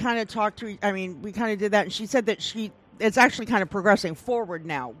 and we kind of we kind of did that, and she said that it's actually kind of progressing forward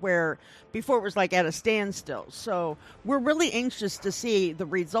now, where before it was like at a standstill. So we're really anxious to see the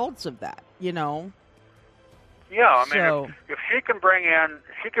results of that, Yeah, I mean, if she can bring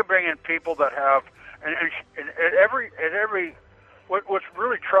in people that have, and at every, what's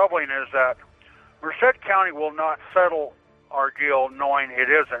really troubling is that Merced County will not settle our deal knowing it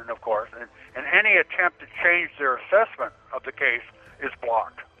isn't, of course, and any attempt to change their assessment of the case is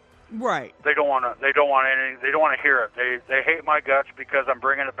blocked. Right. They don't want to hear it. They hate my guts because I'm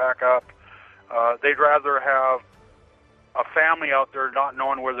bringing it back up. They'd rather have a family out there not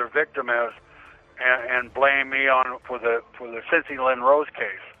knowing where their victim is and blame me for the Cynthia Lynn Rose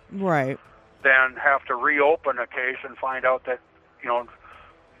case. Right. Than have to reopen a case and find out that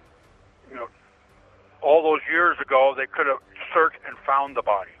all those years ago they could have searched and found the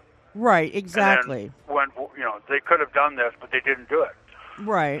body. Right. Exactly. When they could have done this, but they didn't do it.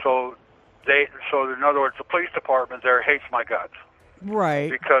 Right. So in other words, the police department there hates my guts.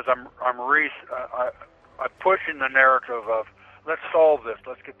 Right. Because I'm pushing the narrative of let's solve this,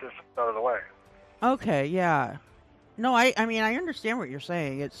 let's get this out of the way. Okay. Yeah. No, I understand what you're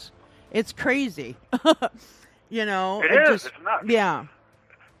saying. It's crazy. It is. It's nuts. Yeah.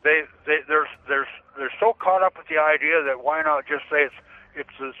 They're so caught up with the idea that why not just say it's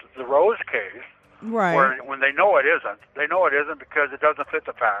the Rose case. Right. When they know it isn't. They know it isn't because it doesn't fit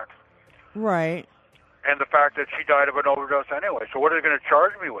the facts. Right. And the fact that she died of an overdose anyway. So what are they going to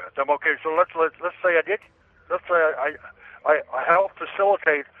charge me with? Okay. So let's say I did. Let's say I helped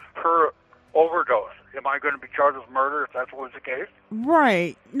facilitate her overdose. Am I going to be charged with murder if that was the case?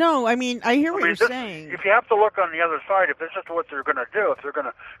 Right. No, I mean, I hear what you're this, saying. If you have to look on the other side, if this is what they're going to do, if they're going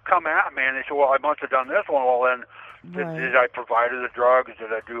to come at me and they say, well, I must have done this one, well, then did I provide her the drugs?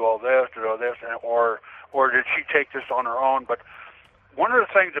 Did I do all this? Or did she take this on her own? But one of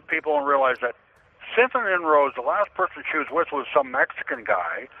the things that people don't realize that Cynthia Lynn Rose, the last person she was with was some Mexican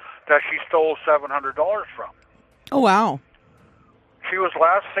guy that she stole $700 from. Oh, wow. She was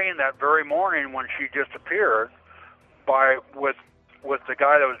last seen that very morning when she disappeared with the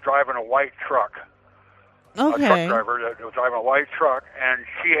guy that was driving a white truck. Okay. A truck driver that was driving a white truck, and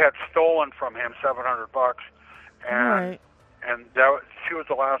she had stolen from him $700, and she was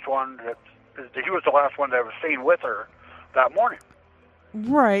the last one he was the last one that was seen with her that morning.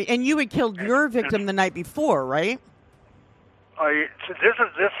 Right, and you had killed your victim the night before, right? This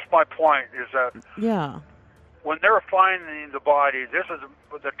is my point, is that when they're finding the body, this is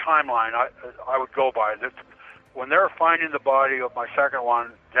the timeline I would go by. When they're finding the body of my second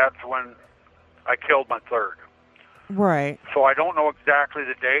one, that's when I killed my third. Right. So I don't know exactly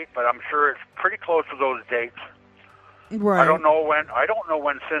the date, but I'm sure it's pretty close to those dates. Right. I don't know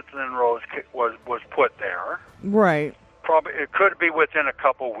when Cynthia Lynn Rose was put there. Right. Probably it could be within a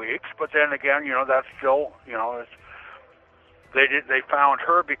couple weeks, but then again, that's still, they found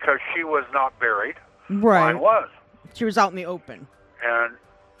her because she was not buried. Right. Mine was. She was out in the open. And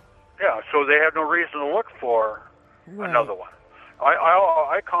so they had no reason to look for another one.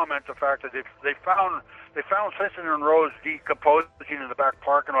 I comment the fact that they found Cynthia Lynn Rose decomposing in the back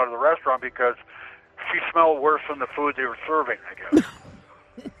parking lot of the restaurant because she smelled worse than the food they were serving, I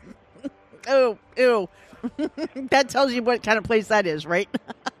guess. Ew. That tells you what kind of place that is, right?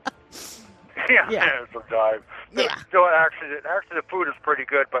 Yeah, it's a dive. Yeah. So actually, the food is pretty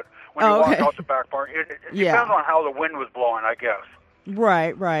good, but when you walk out the back part, it depends on how the wind was blowing, I guess.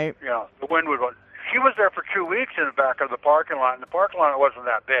 Right. Yeah, the wind was blowing. She was there for 2 weeks in the back of the parking lot, and the parking lot wasn't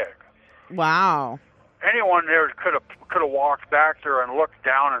that big. Wow. Anyone there could have walked back there and looked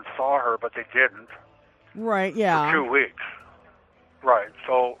down and saw her, but they didn't. Right. Yeah. For 2 weeks. Right.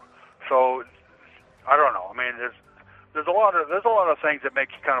 So I don't know. I mean, there's a lot of things that make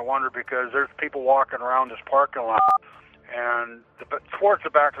you kind of wonder because there's people walking around this parking lot, and towards the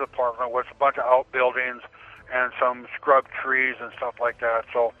back of the parking lot was a bunch of outbuildings and some scrub trees and stuff like that.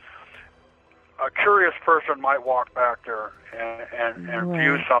 So a curious person might walk back there and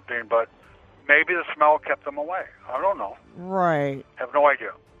view something, but maybe the smell kept them away. I don't know. Right. I have no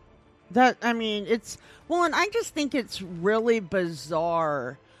idea. And I just think it's really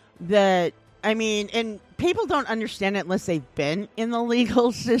bizarre that, and people don't understand it unless they've been in the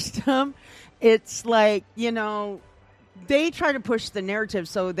legal system. It's like, they try to push the narrative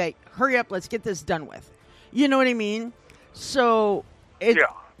so that, hurry up, let's get this done with. You know what I mean? So,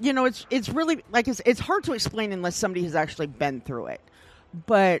 it's really, like, it's hard to explain unless somebody has actually been through it.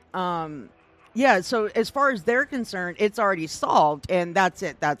 But, so as far as they're concerned, it's already solved, and that's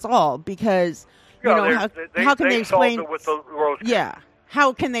it. That's all. Because, how can they explain? Solved it with the Rose case.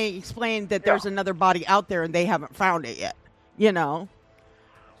 How can they explain that there's another body out there and they haven't found it yet? Well,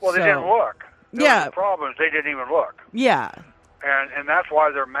 they didn't look. The problem is they didn't even look. Yeah. And that's why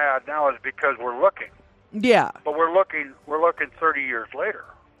they're mad now, is because we're looking. Yeah. But we're looking 30 years later.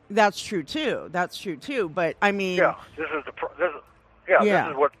 That's true too. But I mean, this is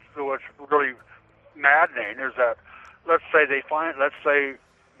what's really maddening is that let's say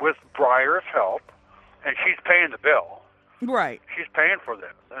with Breyer's help, and she's paying the bill. Right. She's paying for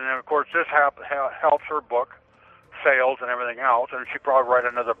this, and then of course this helps her book sales and everything else, and she probably write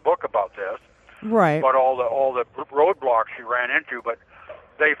another book about this. Right. But all the roadblocks she ran into, but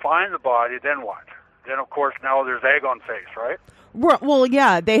they find the body, then what? Then of course now there's egg on face, right? Well,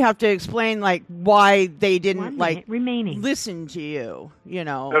 yeah, they have to explain like why they didn't listen to you.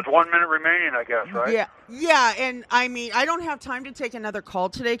 There's 1 minute remaining, I guess, right? Yeah, and I don't have time to take another call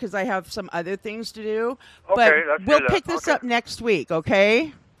today because I have some other things to do. Okay, but we'll pick this up next week.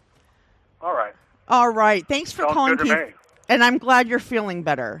 Okay. All right. Thanks for Sounds calling, good to me. And I'm glad you're feeling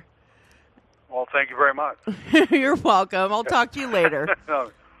better. Well, thank you very much. You're welcome. I'll talk to you later.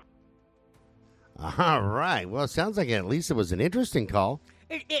 All right. Well, it sounds like at least it was an interesting call.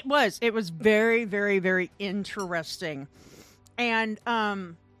 It was. It was very, very, very interesting. And I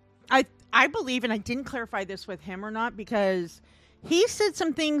believe, and I didn't clarify this with him or not, because he said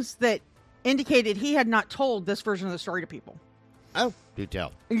some things that indicated he had not told this version of the story to people. Oh, do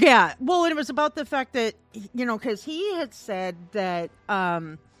tell. Yeah. Well, it was about the fact that, because he had said that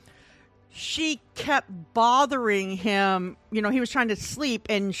she kept bothering him. He was trying to sleep,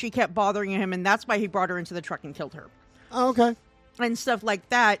 and she kept bothering him, and that's why he brought her into the truck and killed her. Oh, okay. and stuff like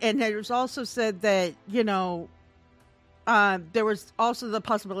that. And it was also said that, there was also the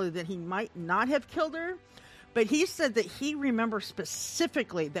possibility that he might not have killed her. But he said that he remembers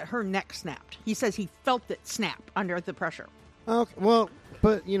specifically that her neck snapped. He says he felt it snap under the pressure. Okay, well,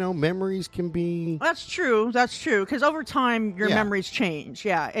 but, memories can be... That's true. Because over time, your memories change.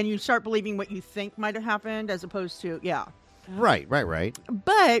 Yeah. And you start believing what you think might have happened as opposed to, yeah. Right.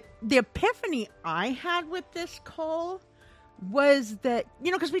 But the epiphany I had with this call was that,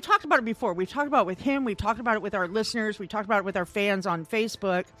 because we talked about it before. We've talked about it with him. We've talked about it with our listeners. We talked about it with our fans on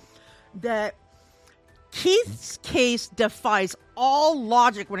Facebook. That Keith's case defies all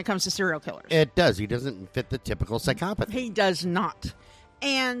logic when it comes to serial killers. It does. He doesn't fit the typical psychopathy. He does not.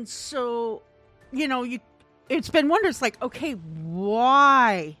 And so, it's been wondered. It's like, okay,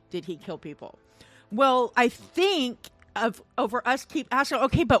 why did he kill people? Well, I think over us keep asking,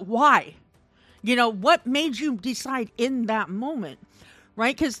 okay, but why? What made you decide in that moment?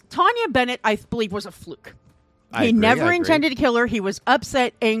 Right? Because Tanya Bennett, I believe, was a fluke. He never intended to kill her. He was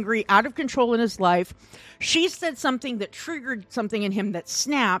upset, angry, out of control in his life. She said something that triggered something in him that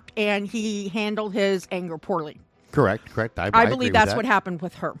snapped, and he handled his anger poorly. Correct. I believe that's what happened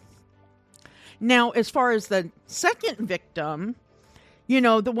with her. Now, as far as the second victim,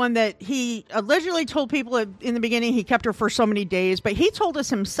 the one that he allegedly told people in the beginning he kept her for so many days, but he told us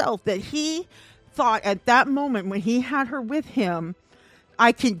himself that he thought at that moment when he had her with him,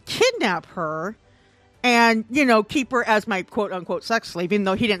 I can kidnap her and, keep her as my quote-unquote sex slave, even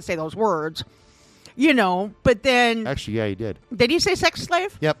though he didn't say those words, but then... Actually, yeah, he did. Did he say sex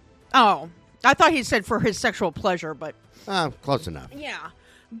slave? Yep. Oh, I thought he said for his sexual pleasure, but... Close enough. Yeah.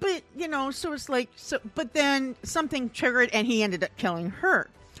 But, so it's like... But then something triggered and he ended up killing her,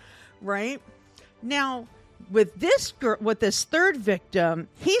 right? Now, with this girl, with this third victim,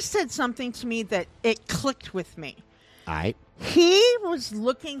 he said something to me that it clicked with me. All right. He was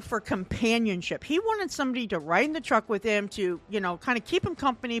looking for companionship. He wanted somebody to ride in the truck with him to, kind of keep him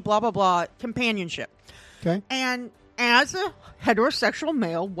company, blah, blah, blah, companionship. Okay. And as a heterosexual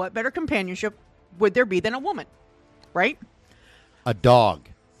male, what better companionship would there be than a woman? Right? A dog.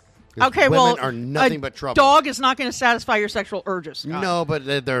 Okay, women are nothing but trouble. Dog is not going to satisfy your sexual urges. No,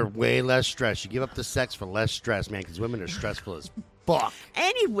 but they're way less stress. You give up the sex for less stress, man, because women are stressful as fuck.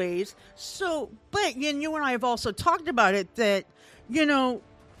 Anyways, but you and I have also talked about it that,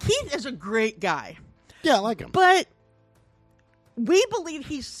 Keith is a great guy. Yeah, I like him. But we believe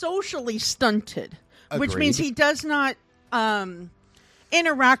he's socially stunted, which means he does not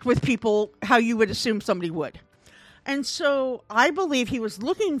interact with people how you would assume somebody would. And so I believe he was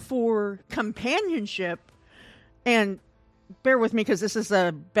looking for companionship, and bear with me because this is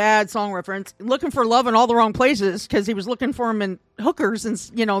a bad song reference, looking for love in all the wrong places because he was looking for him in hookers and,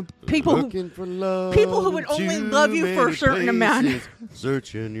 people who would only love you for a certain amount.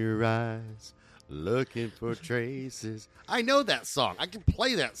 Searching your eyes, looking for traces. I know that song. I can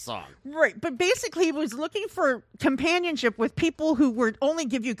play that song. Right. But basically he was looking for companionship with people who would only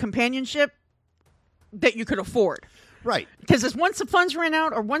give you companionship that you could afford. Right. Because once the funds ran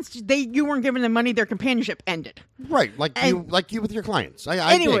out or once you weren't giving them money, their companionship ended. Right. Like you with your clients.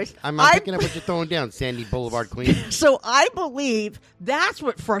 Anyways, I'm picking up what you're throwing down, Sandy Boulevard Queen. So I believe that's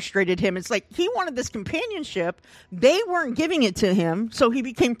what frustrated him. It's like he wanted this companionship. They weren't giving it to him, so he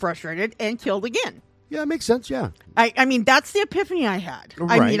became frustrated and killed again. Yeah, it makes sense, yeah. I mean, that's the epiphany I had.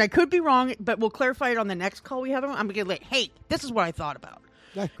 Right. I mean, I could be wrong, but we'll clarify it on the next call we have. I'm going to like, hey, this is what I thought about.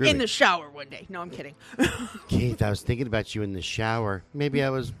 Yeah, in the shower one day. No, I'm kidding. Keith, I was thinking about you in the shower. Maybe I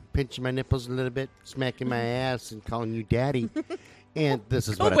was pinching my nipples a little bit, smacking my ass, and calling you daddy. And this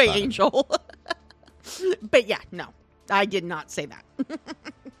is what I thought. Angel. But yeah, no, I did not say that.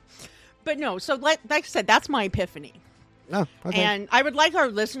 But no, so like I said, that's my epiphany. Oh, okay. And I would like our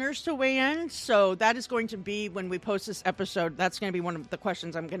listeners to weigh in. So that is going to be when we post this episode. That's going to be one of the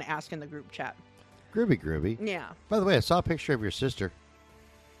questions I'm going to ask in the group chat. Groovy. Yeah. By the way, I saw a picture of your sister.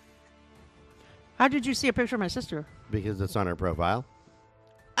 How did you see a picture of my sister? Because it's on her profile.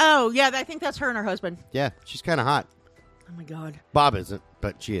 Oh, yeah, I think that's her and her husband. Yeah, she's kind of hot. Oh, my God. Bob isn't,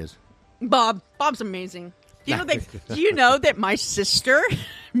 but she is. Bob's amazing. Do you know that my sister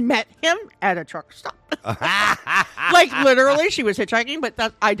met him at a truck stop? Like, literally, she was hitchhiking,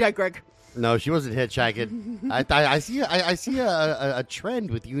 but I digress. No, she wasn't hitchhiking. I see a trend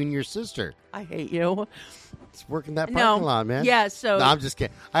with you and your sister. I hate you. It's working that parking lot, man. Yeah, so No, I'm just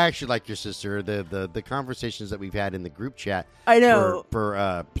kidding. I actually like your sister. The conversations that we've had in the group chat. I know.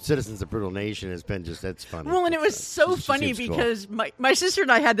 For Citizens of Brutal Nation has been that's funny. Well, and it was so she funny seems cool. because my sister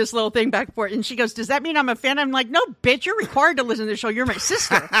and I had this little thing back and forth, and she goes, "Does that mean I'm a fan?" I'm like, "No, bitch, you're required to listen to the show. You're my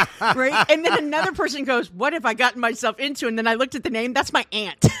sister." Right? And then another person goes, "What have I gotten myself into?" And then I looked at the name. That's my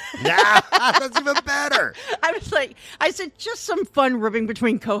aunt. Yeah, that's even better. I was like, I said, just some fun ribbing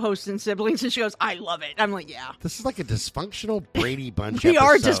between co-hosts and siblings. And she goes, "I love it." I'm like, yeah. This is like a dysfunctional Brady Bunch We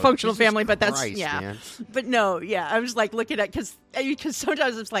are a episode. dysfunctional Jesus family, but that's, Christ, yeah. man. But no, yeah. I was like looking at, because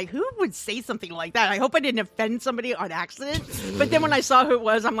sometimes it's like, who would say something like that? I hope I didn't offend somebody on accident. But then when I saw who it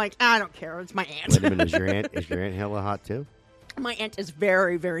was, I'm like, I don't care. It's my aunt. Wait a minute, is your aunt hella hot too? My aunt is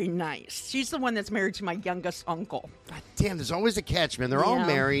very, very nice. She's the one that's married to my youngest uncle. God damn, there's always a catch, man. They're all Yeah.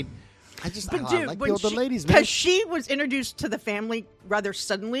 married. I But like dude, the when older ladies, man. because she was introduced to the family rather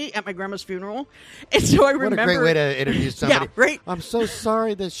suddenly at my grandma's funeral, and so I What remember. a great way to introduce somebody. Yeah, right. I'm so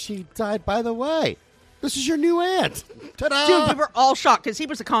sorry that she died. By the way, this is your new aunt. Ta-da! Dude, we were all shocked because he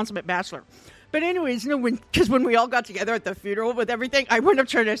was a consummate bachelor. But anyways, because when we all got together at the funeral with everything, I went up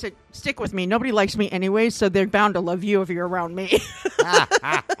to her and I said, "Stick with me. Nobody likes me anyway, so they're bound to love you if you're around me."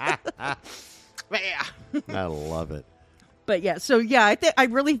 But yeah. I love it. But yeah, so yeah, I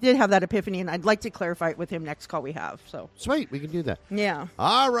really did have that epiphany, and I'd like to clarify it with him next call we have. So Sweet, we can do that. yeah.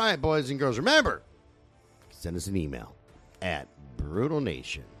 All right, boys and girls. Remember, send us an email at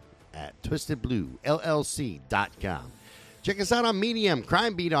brutalnation@twistedbluellc.com. Check us out on Medium,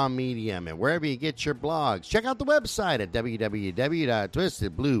 Crime Beat on Medium, and wherever you get your blogs. Check out the website at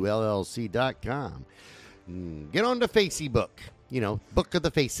www.twistedbluellc.com. Get on to Facebook. Book of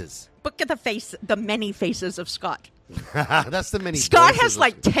the Faces. Book of the many faces of Scott. That's the many. Scott voices has of-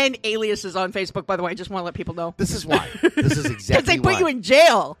 like 10 aliases on Facebook, by the way. I just want to let people know. This is why. This is exactly Because they put why. you in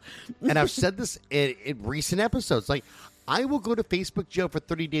jail. And I've said this in recent episodes. Like, I will go to Facebook jail for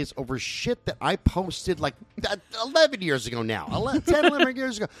 30 days over shit that I posted like 11 years ago now. 11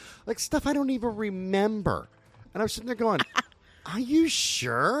 years ago. Like, stuff I don't even remember. And I'm sitting there going, are you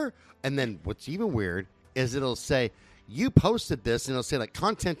sure? And then what's even weird is it'll say, you posted this, and it'll say, like,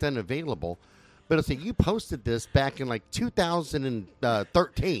 content unavailable. But it'll say, you posted this back in, like,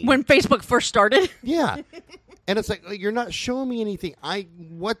 2013. When Facebook first started. Yeah. And it's like, you're not showing me anything.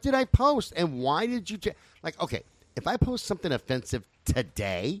 What did I post? And why did you... Like, okay, if I post something offensive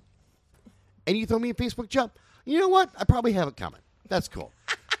today and you throw me a Facebook jump, you know what? I probably have it coming. That's cool.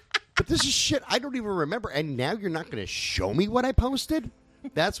 But this is shit I don't even remember. And now you're not going to show me what I posted?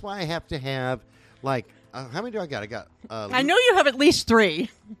 That's why I have to have, like... how many do I got? I got... I know you have at least 3.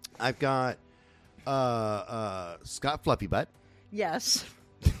 I've got Scott Fluffy Butt. Yes.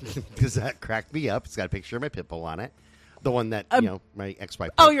 Because that cracked me up. It's got a picture of my pimple on it. The one that, my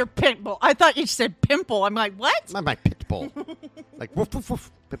ex-wife... Oh, your pitbull. I thought you said pimple. I'm like, what? My pit bull. Like, woof, woof, woof,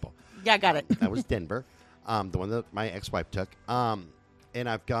 pit bull. Yeah, I got it. That was Denver. The one that my ex-wife took. And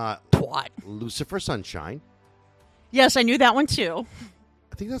I've got Twat. Lucifer Sunshine. Yes, I knew that one too.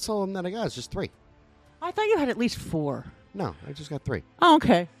 I think that's all of them that I got. It's just 3. I thought you had at least 4. No, I just got 3. Oh,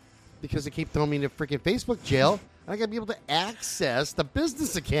 okay. Because they keep throwing me into freaking Facebook jail. And I got to be able to access the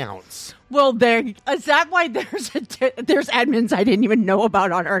business accounts. Well, is that why there's admins I didn't even know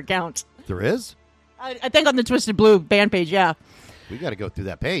about on our account? There is? I think on the Twisted Blue band page, yeah. We got to go through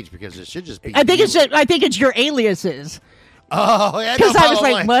that page because it should just be... I think it's your aliases. Oh, yeah. Because no, I was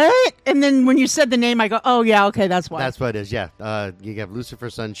probably. like, what? And then when you said the name, I go, oh, yeah, okay, that's why. That's what it is, yeah. You got Lucifer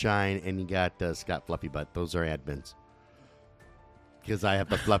Sunshine and you got Scott Fluffy Butt. Those are admins. Because I have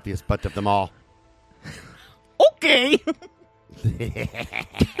the fluffiest butt of them all. Okay. 'Cause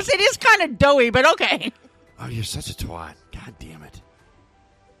it is kind of doughy, but okay. Oh, you're such a twat. God damn it.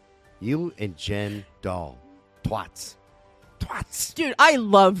 You and Jen Dahl. Twats. Twats. Dude, I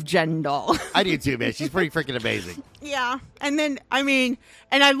love Jen Dahl. I do too, man. She's pretty freaking amazing. Yeah. And then, and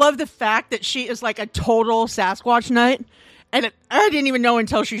I love the fact that she is like a total Sasquatch nut. And I didn't even know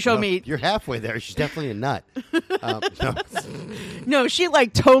until she showed me. You're halfway there. She's definitely a nut. No. No, she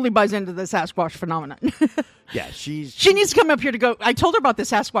like totally buys into the Sasquatch phenomenon. Yeah, she needs to come up here to go. I told her about the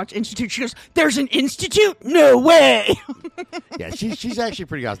Sasquatch Institute. She goes, "There's an institute? No way." Yeah, she's actually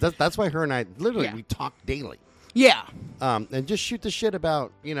pretty awesome. That's why her and I literally we talk daily. Yeah. And just shoot the shit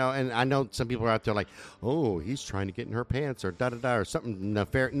about, and I know some people are out there like, oh, he's trying to get in her pants or da-da-da or something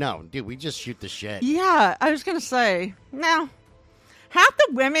nefarious. No, dude, we just shoot the shit. Yeah, I was going to say, now, half the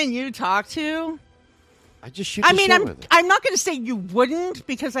women you talk to, I just shoot the shit with it. I'm not going to say you wouldn't,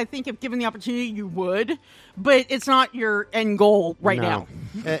 because I think if given the opportunity, you would, but it's not your end goal right now.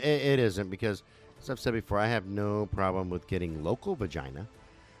 It isn't, because, as I've said before, I have no problem with getting local vagina.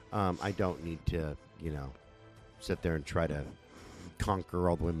 I don't need to, sit there and try to conquer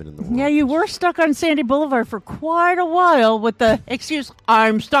all the women in the world. Yeah, you were stuck on Sandy Boulevard for quite a while with the excuse,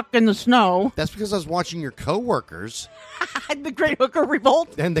 I'm stuck in the snow. That's because I was watching your coworkers. The Great Hooker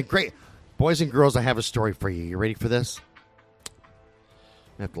Revolt. And the great... Boys and girls, I have a story for you. You ready for this?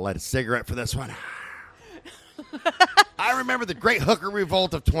 I have to light a cigarette for this one. I remember the Great Hooker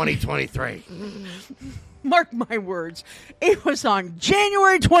Revolt of 2023. Mark my words. It was on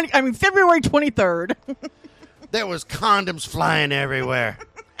February 23rd. There was condoms flying everywhere.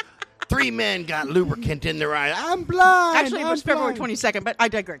 3 men got lubricant in their eyes. I'm blind. Actually, it was February blind. 22nd, but I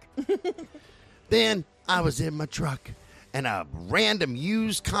digress. Then I was in my truck, and a random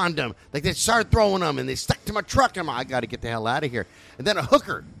used condom, like they started throwing them, and they stuck to my truck. And I got to get the hell out of here. And then a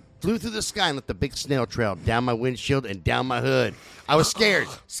hooker flew through the sky and left a big snail trail down my windshield and down my hood. I was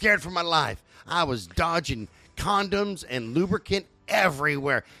scared for my life. I was dodging condoms and lubricant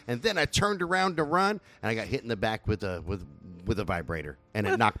everywhere. And then I turned around to run, and I got hit in the back with a vibrator, and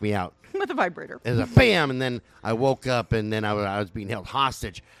it knocked me out. With a vibrator. It was a bam, and then I woke up, and then I was being held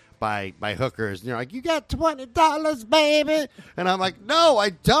hostage by hookers. And they're like, you got $20, baby. And I'm like, no, I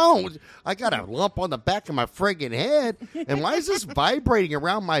don't. I got a lump on the back of my friggin' head. And why is this vibrating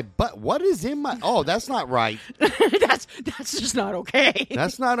around my butt? What is in my... Oh, that's not right. That's just not okay.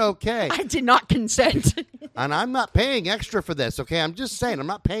 That's not okay. I did not consent. And I'm not paying extra for this, okay? I'm just saying, I'm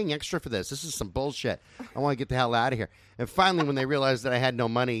not paying extra for this. This is some bullshit. I want to get the hell out of here. And finally, when they realized that I had no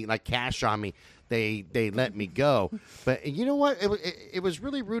money, like cash on me, they let me go. But you know what? It was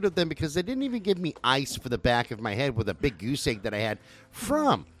really rude of them because they didn't even give me ice for the back of my head with a big goose egg that I had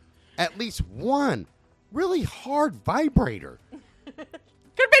from at least one really hard vibrator. Could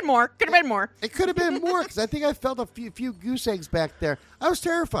have been more. It could have been more because I think I felt a few goose eggs back there. I was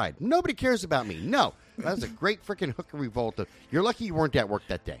terrified. Nobody cares about me. No. That was a great freaking hooker revolt. You're lucky you weren't at work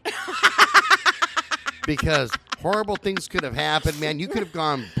that day. Because horrible things could have happened, man. You could have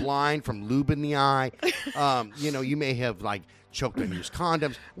gone blind from lube in the eye. You may have, like, choked on used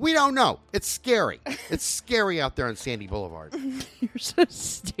condoms. We don't know. It's scary. It's scary out there on Sandy Boulevard. You're so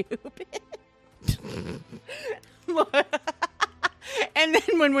stupid. And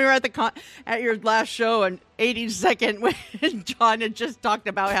then when we were at your last show on 82nd, when John had just talked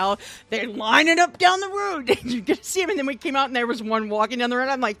about how they're lining up down the road, and you're going to see him, and then we came out and there was one walking down the road.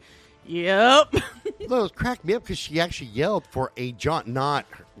 I'm like, yep. Well, it cracked me up because she actually yelled for a John, not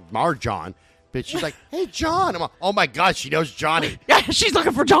our John, but she's like, hey, John. I'm like, oh, my God, she knows Johnny. Yeah, she's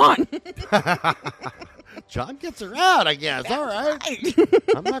looking for John. John gets her out, I guess. All right.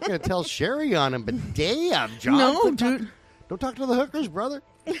 I'm not going to tell Sherry on him, but damn, John. No, dude. Don't talk to the hookers, brother.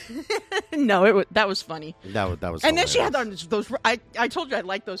 No, that was funny. That was. And hilarious. then she had those. I told you I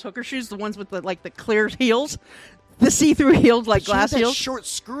like those hooker shoes, the ones with the clear heels, the see-through heels, like she glass had that heels. Short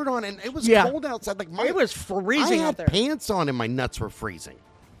skirt on, and it was Yeah. cold outside. Like It was freezing I had out there. pants on, and my nuts were freezing.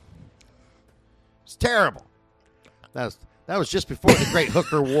 It's terrible. That was just before the Great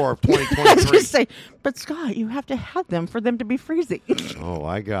Hooker War of I was 2023. going to say, but Scott, you have to have them for them to be freezing. Oh,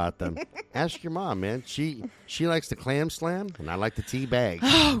 I got them. Ask your mom, man. She likes the clam slam, and I like the tea bag.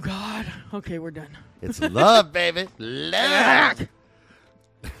 Oh, God. Okay, we're done. It's love, baby. Love.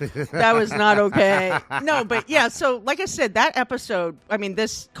 That was not okay. No, but yeah, so like I said, that episode,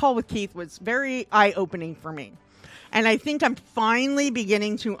 this call with Keith was very eye-opening for me. And I think I'm finally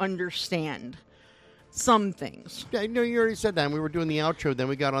beginning to understand some things. Yeah, you already said that. We were doing the outro, then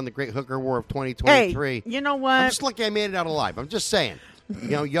we got on the Great Hooker War of 2023. Hey, you know what? I'm just lucky I made it out alive. I'm just saying.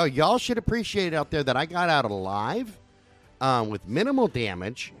 Y'all should appreciate it out there that I got out alive with minimal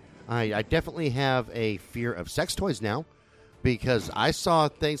damage. I definitely have a fear of sex toys now because I saw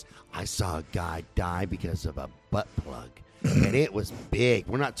things. I saw a guy die because of a butt plug. And it was big.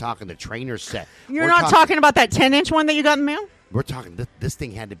 We're not talking the trainer set. You're not talking about that 10-inch one that you got in the mail? We're talking, this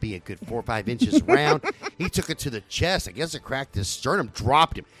thing had to be a good 4 or 5 inches round. He took it to the chest. I guess it cracked his sternum,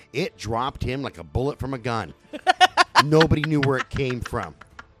 dropped him. It dropped him like a bullet from a gun. Nobody knew where it came from.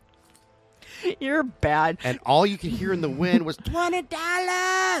 You're bad. And all you could hear in the wind was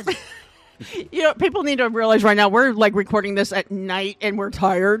 $20. People need to realize right now we're like recording this at night and we're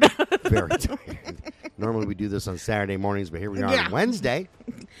tired. Very tired. Normally we do this on Saturday mornings, but here we are on Wednesday.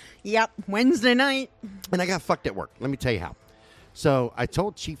 Yep, Wednesday night. And I got fucked at work. Let me tell you how. So I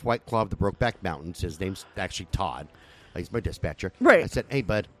told Chief White Claw of the Brokeback Mountains, his name's actually Todd. He's my dispatcher. Right. I said, hey,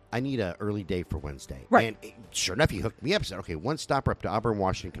 bud, I need an early day for Wednesday. Right. And sure enough, he hooked me up. Said, okay, one stopper up to Auburn,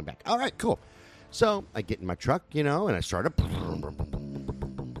 Washington, come back. All right, cool. So I get in my truck, and I start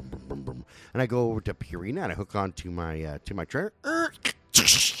and I go over to Purina, and I hook on to my trailer.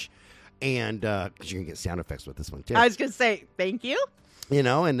 And because you're going to get sound effects with this one, too. I was going to say, thank you.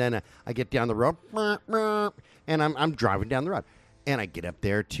 And then I get down the road, and I'm driving down the road, and I get up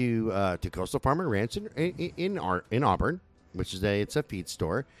there to Coastal Farm and Ranch in Auburn, which is it's a feed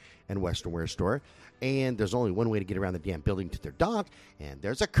store and Western wear store, and there's only one way to get around the damn building to their dock, and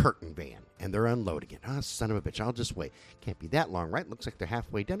there's a curtain van, and they're unloading it. Oh, son of a bitch, I'll just wait. Can't be that long, right? Looks like they're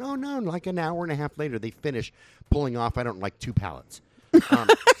halfway done. Oh, no, like an hour and a half later, they finish pulling off, I don't like 2 pallets.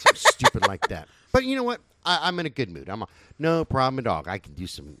 Something stupid like that. But you know what? I'm in a good mood. No problem at all. I can do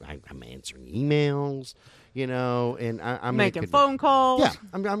I'm answering emails, and I'm making phone calls. Yeah,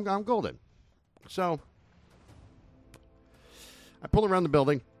 I'm golden. So I pull around the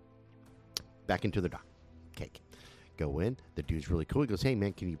building, back into the dock. Cake. Go in. The dude's really cool. He goes, "Hey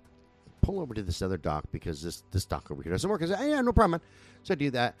man, can you pull over to this other dock because this dock over here doesn't work?" I said, "Yeah, no problem, man." So I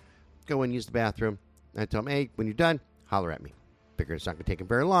do that. Go in, use the bathroom. I tell him, "Hey, when you're done, holler at me." Figure it's not going to take them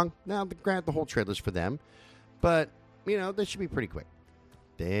very long. Now, the whole trailer's for them. But, this should be pretty quick.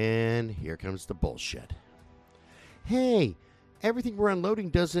 Then, here comes the bullshit. Hey, everything we're unloading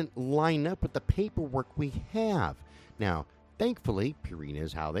doesn't line up with the paperwork we have. Now, thankfully, Purina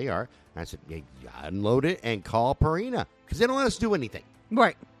is how they are. I said, yeah, you unload it and call Purina. Because they don't let us do anything.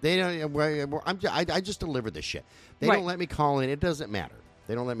 Right. They don't. I just deliver this shit. They don't let me call in. It doesn't matter.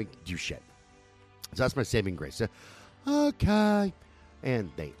 They don't let me do shit. So that's my saving grace. So, okay.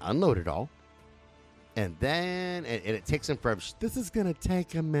 And they unload it all. And then, and it takes them forever. This is going to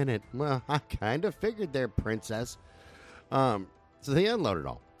take a minute. Well, I kind of figured there, princess. So they unload it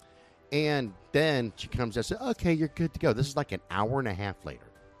all. And then she comes and says, okay, you're good to go. This is like an hour and a half later.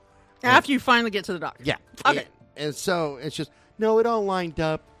 After you finally get to the doctor. Yeah. Okay. And so it's just, no, it all lined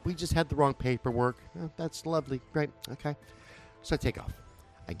up. We just had the wrong paperwork. Oh, that's lovely. Great. Okay. So I take off.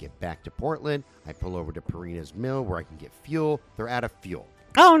 I get back to Portland. I pull over to Purina's mill where I can get fuel. They're out of fuel.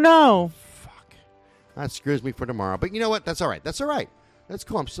 Oh, no. Fuck. That screws me for tomorrow. But you know what? That's all right. That's all right. That's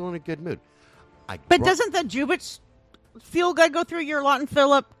cool. I'm still in a good mood. But doesn't the Jubitz fuel guy go through your lot and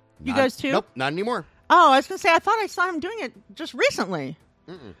fill up? You guys too? Nope, not anymore. Oh, I was going to say, I thought I saw him doing it just recently.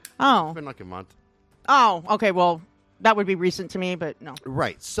 Mm-mm. Oh. It's been like a month. Oh, okay. Well, that would be recent to me, but no.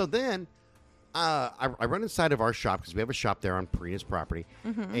 Right. So then I run inside of our shop because we have a shop there on Purina's property,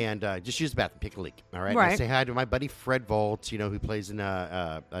 and just use the bathroom, pick a leak. All right. Right. And I say hi to my buddy Fred Volts, who plays in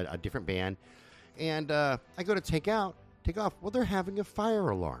a different band, and I go to take off. Well, they're having a fire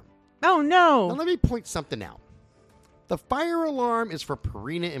alarm. Oh, no. Now let me point something out. The fire alarm is for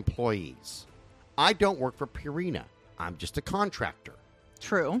Purina employees. I don't work for Purina. I'm just a contractor.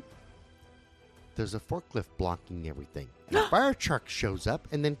 True. There's a forklift blocking everything. And a fire truck shows up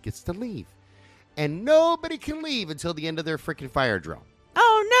and then gets to leave. And nobody can leave until the end of their freaking fire drill.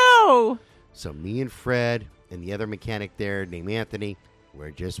 Oh, no. So me and Fred and the other mechanic there named Anthony,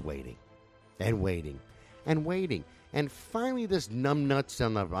 we're just waiting and waiting and waiting. And finally this numbnuts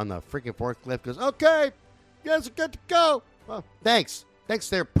on the freaking forklift goes, okay, you guys are good to go. Well, thanks. Thanks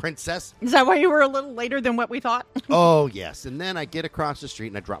there, princess. Is that why you were a little later than what we thought? Oh, yes. And then I get across the street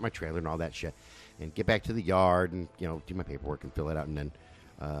and I drop my trailer and all that shit and get back to the yard and, do my paperwork and fill it out and then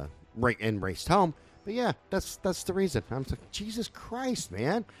raced home. But yeah, that's the reason. I'm like, Jesus Christ,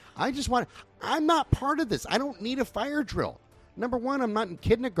 man. I'm not part of this. I don't need a fire drill. Number one, I'm not in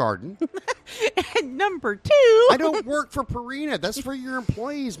kindergarten. And number two, I don't work for Purina. That's for your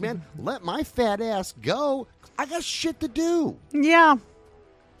employees, man. Let my fat ass go. I got shit to do. Yeah.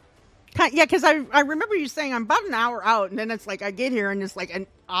 Yeah, because I remember you saying I'm about an hour out, and then it's like I get here, and it's like an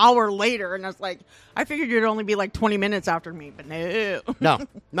hour later, and it's like, I figured you'd only be like 20 minutes after me, but no.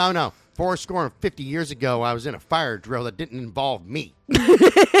 No. 450 years ago, I was in a fire drill that didn't involve me.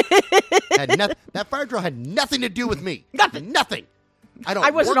 That fire drill had nothing to do with me. Nothing.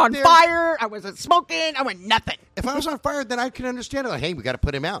 I wasn't on fire. I wasn't smoking. I went nothing. If I was on fire, then I could understand it. Like, hey, we got to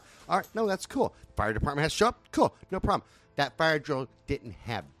put him out. All right, no, that's cool. Fire department has to show up. Cool, no problem. That fire drill didn't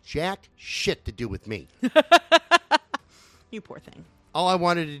have jack shit to do with me. You poor thing. All I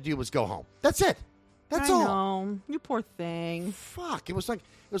wanted to do was go home. That's it. That's all. I know. You poor thing. Fuck. It was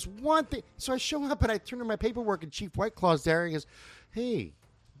one thing. So I show up and I turn in my paperwork and Chief White Claw's there. He goes, hey,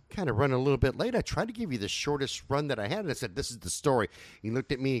 kind of run a little bit late. I tried to give you the shortest run that I had. And I said, this is the story. He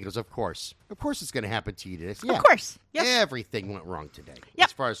looked at me. He goes, of course. Of course it's going to happen to you today. Said, yeah, of course. Yep. Everything went wrong today. Yep.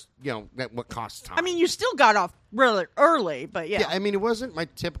 As far as, what costs time. I mean, you still got off really early, but yeah. Yeah, I mean, it wasn't my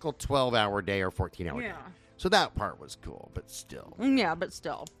typical 12-hour day or 14-hour day. So that part was cool, but still. Yeah, but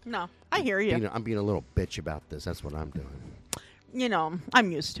still. No, I hear you. I'm being a little bitch about this. That's what I'm doing.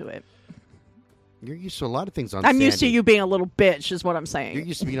 I'm used to it. You're used to a lot of things on I'm Sandy. used to you being a little bitch is what I'm saying. You're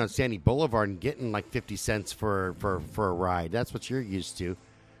used to being on Sandy Boulevard and getting like 50 cents for a ride. That's what you're used to.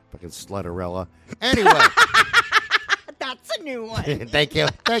 Fucking slutterella. Anyway. That's a new one. Thank you.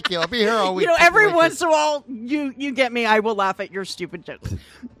 I'll be here all week. Every once in a while, you get me. I will laugh at your stupid jokes.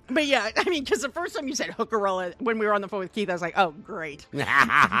 But yeah, I mean, because the first time you said hookerella when we were on the phone with Keith, I was like, oh, great.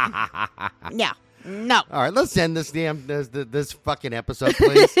 Yeah. No. All right, let's end this fucking episode,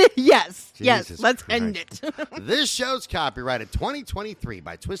 please. Yes. Jesus Let's Christ. end it. This show's copyrighted 2023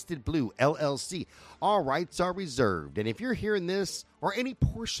 by Twisted Blue LLC. All rights are reserved. And if you're hearing this or any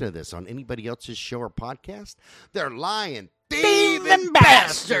portion of this on anybody else's show or podcast, they're lying, thieving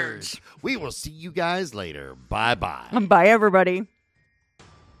bastards. We will see you guys later. Bye-bye. Bye, everybody.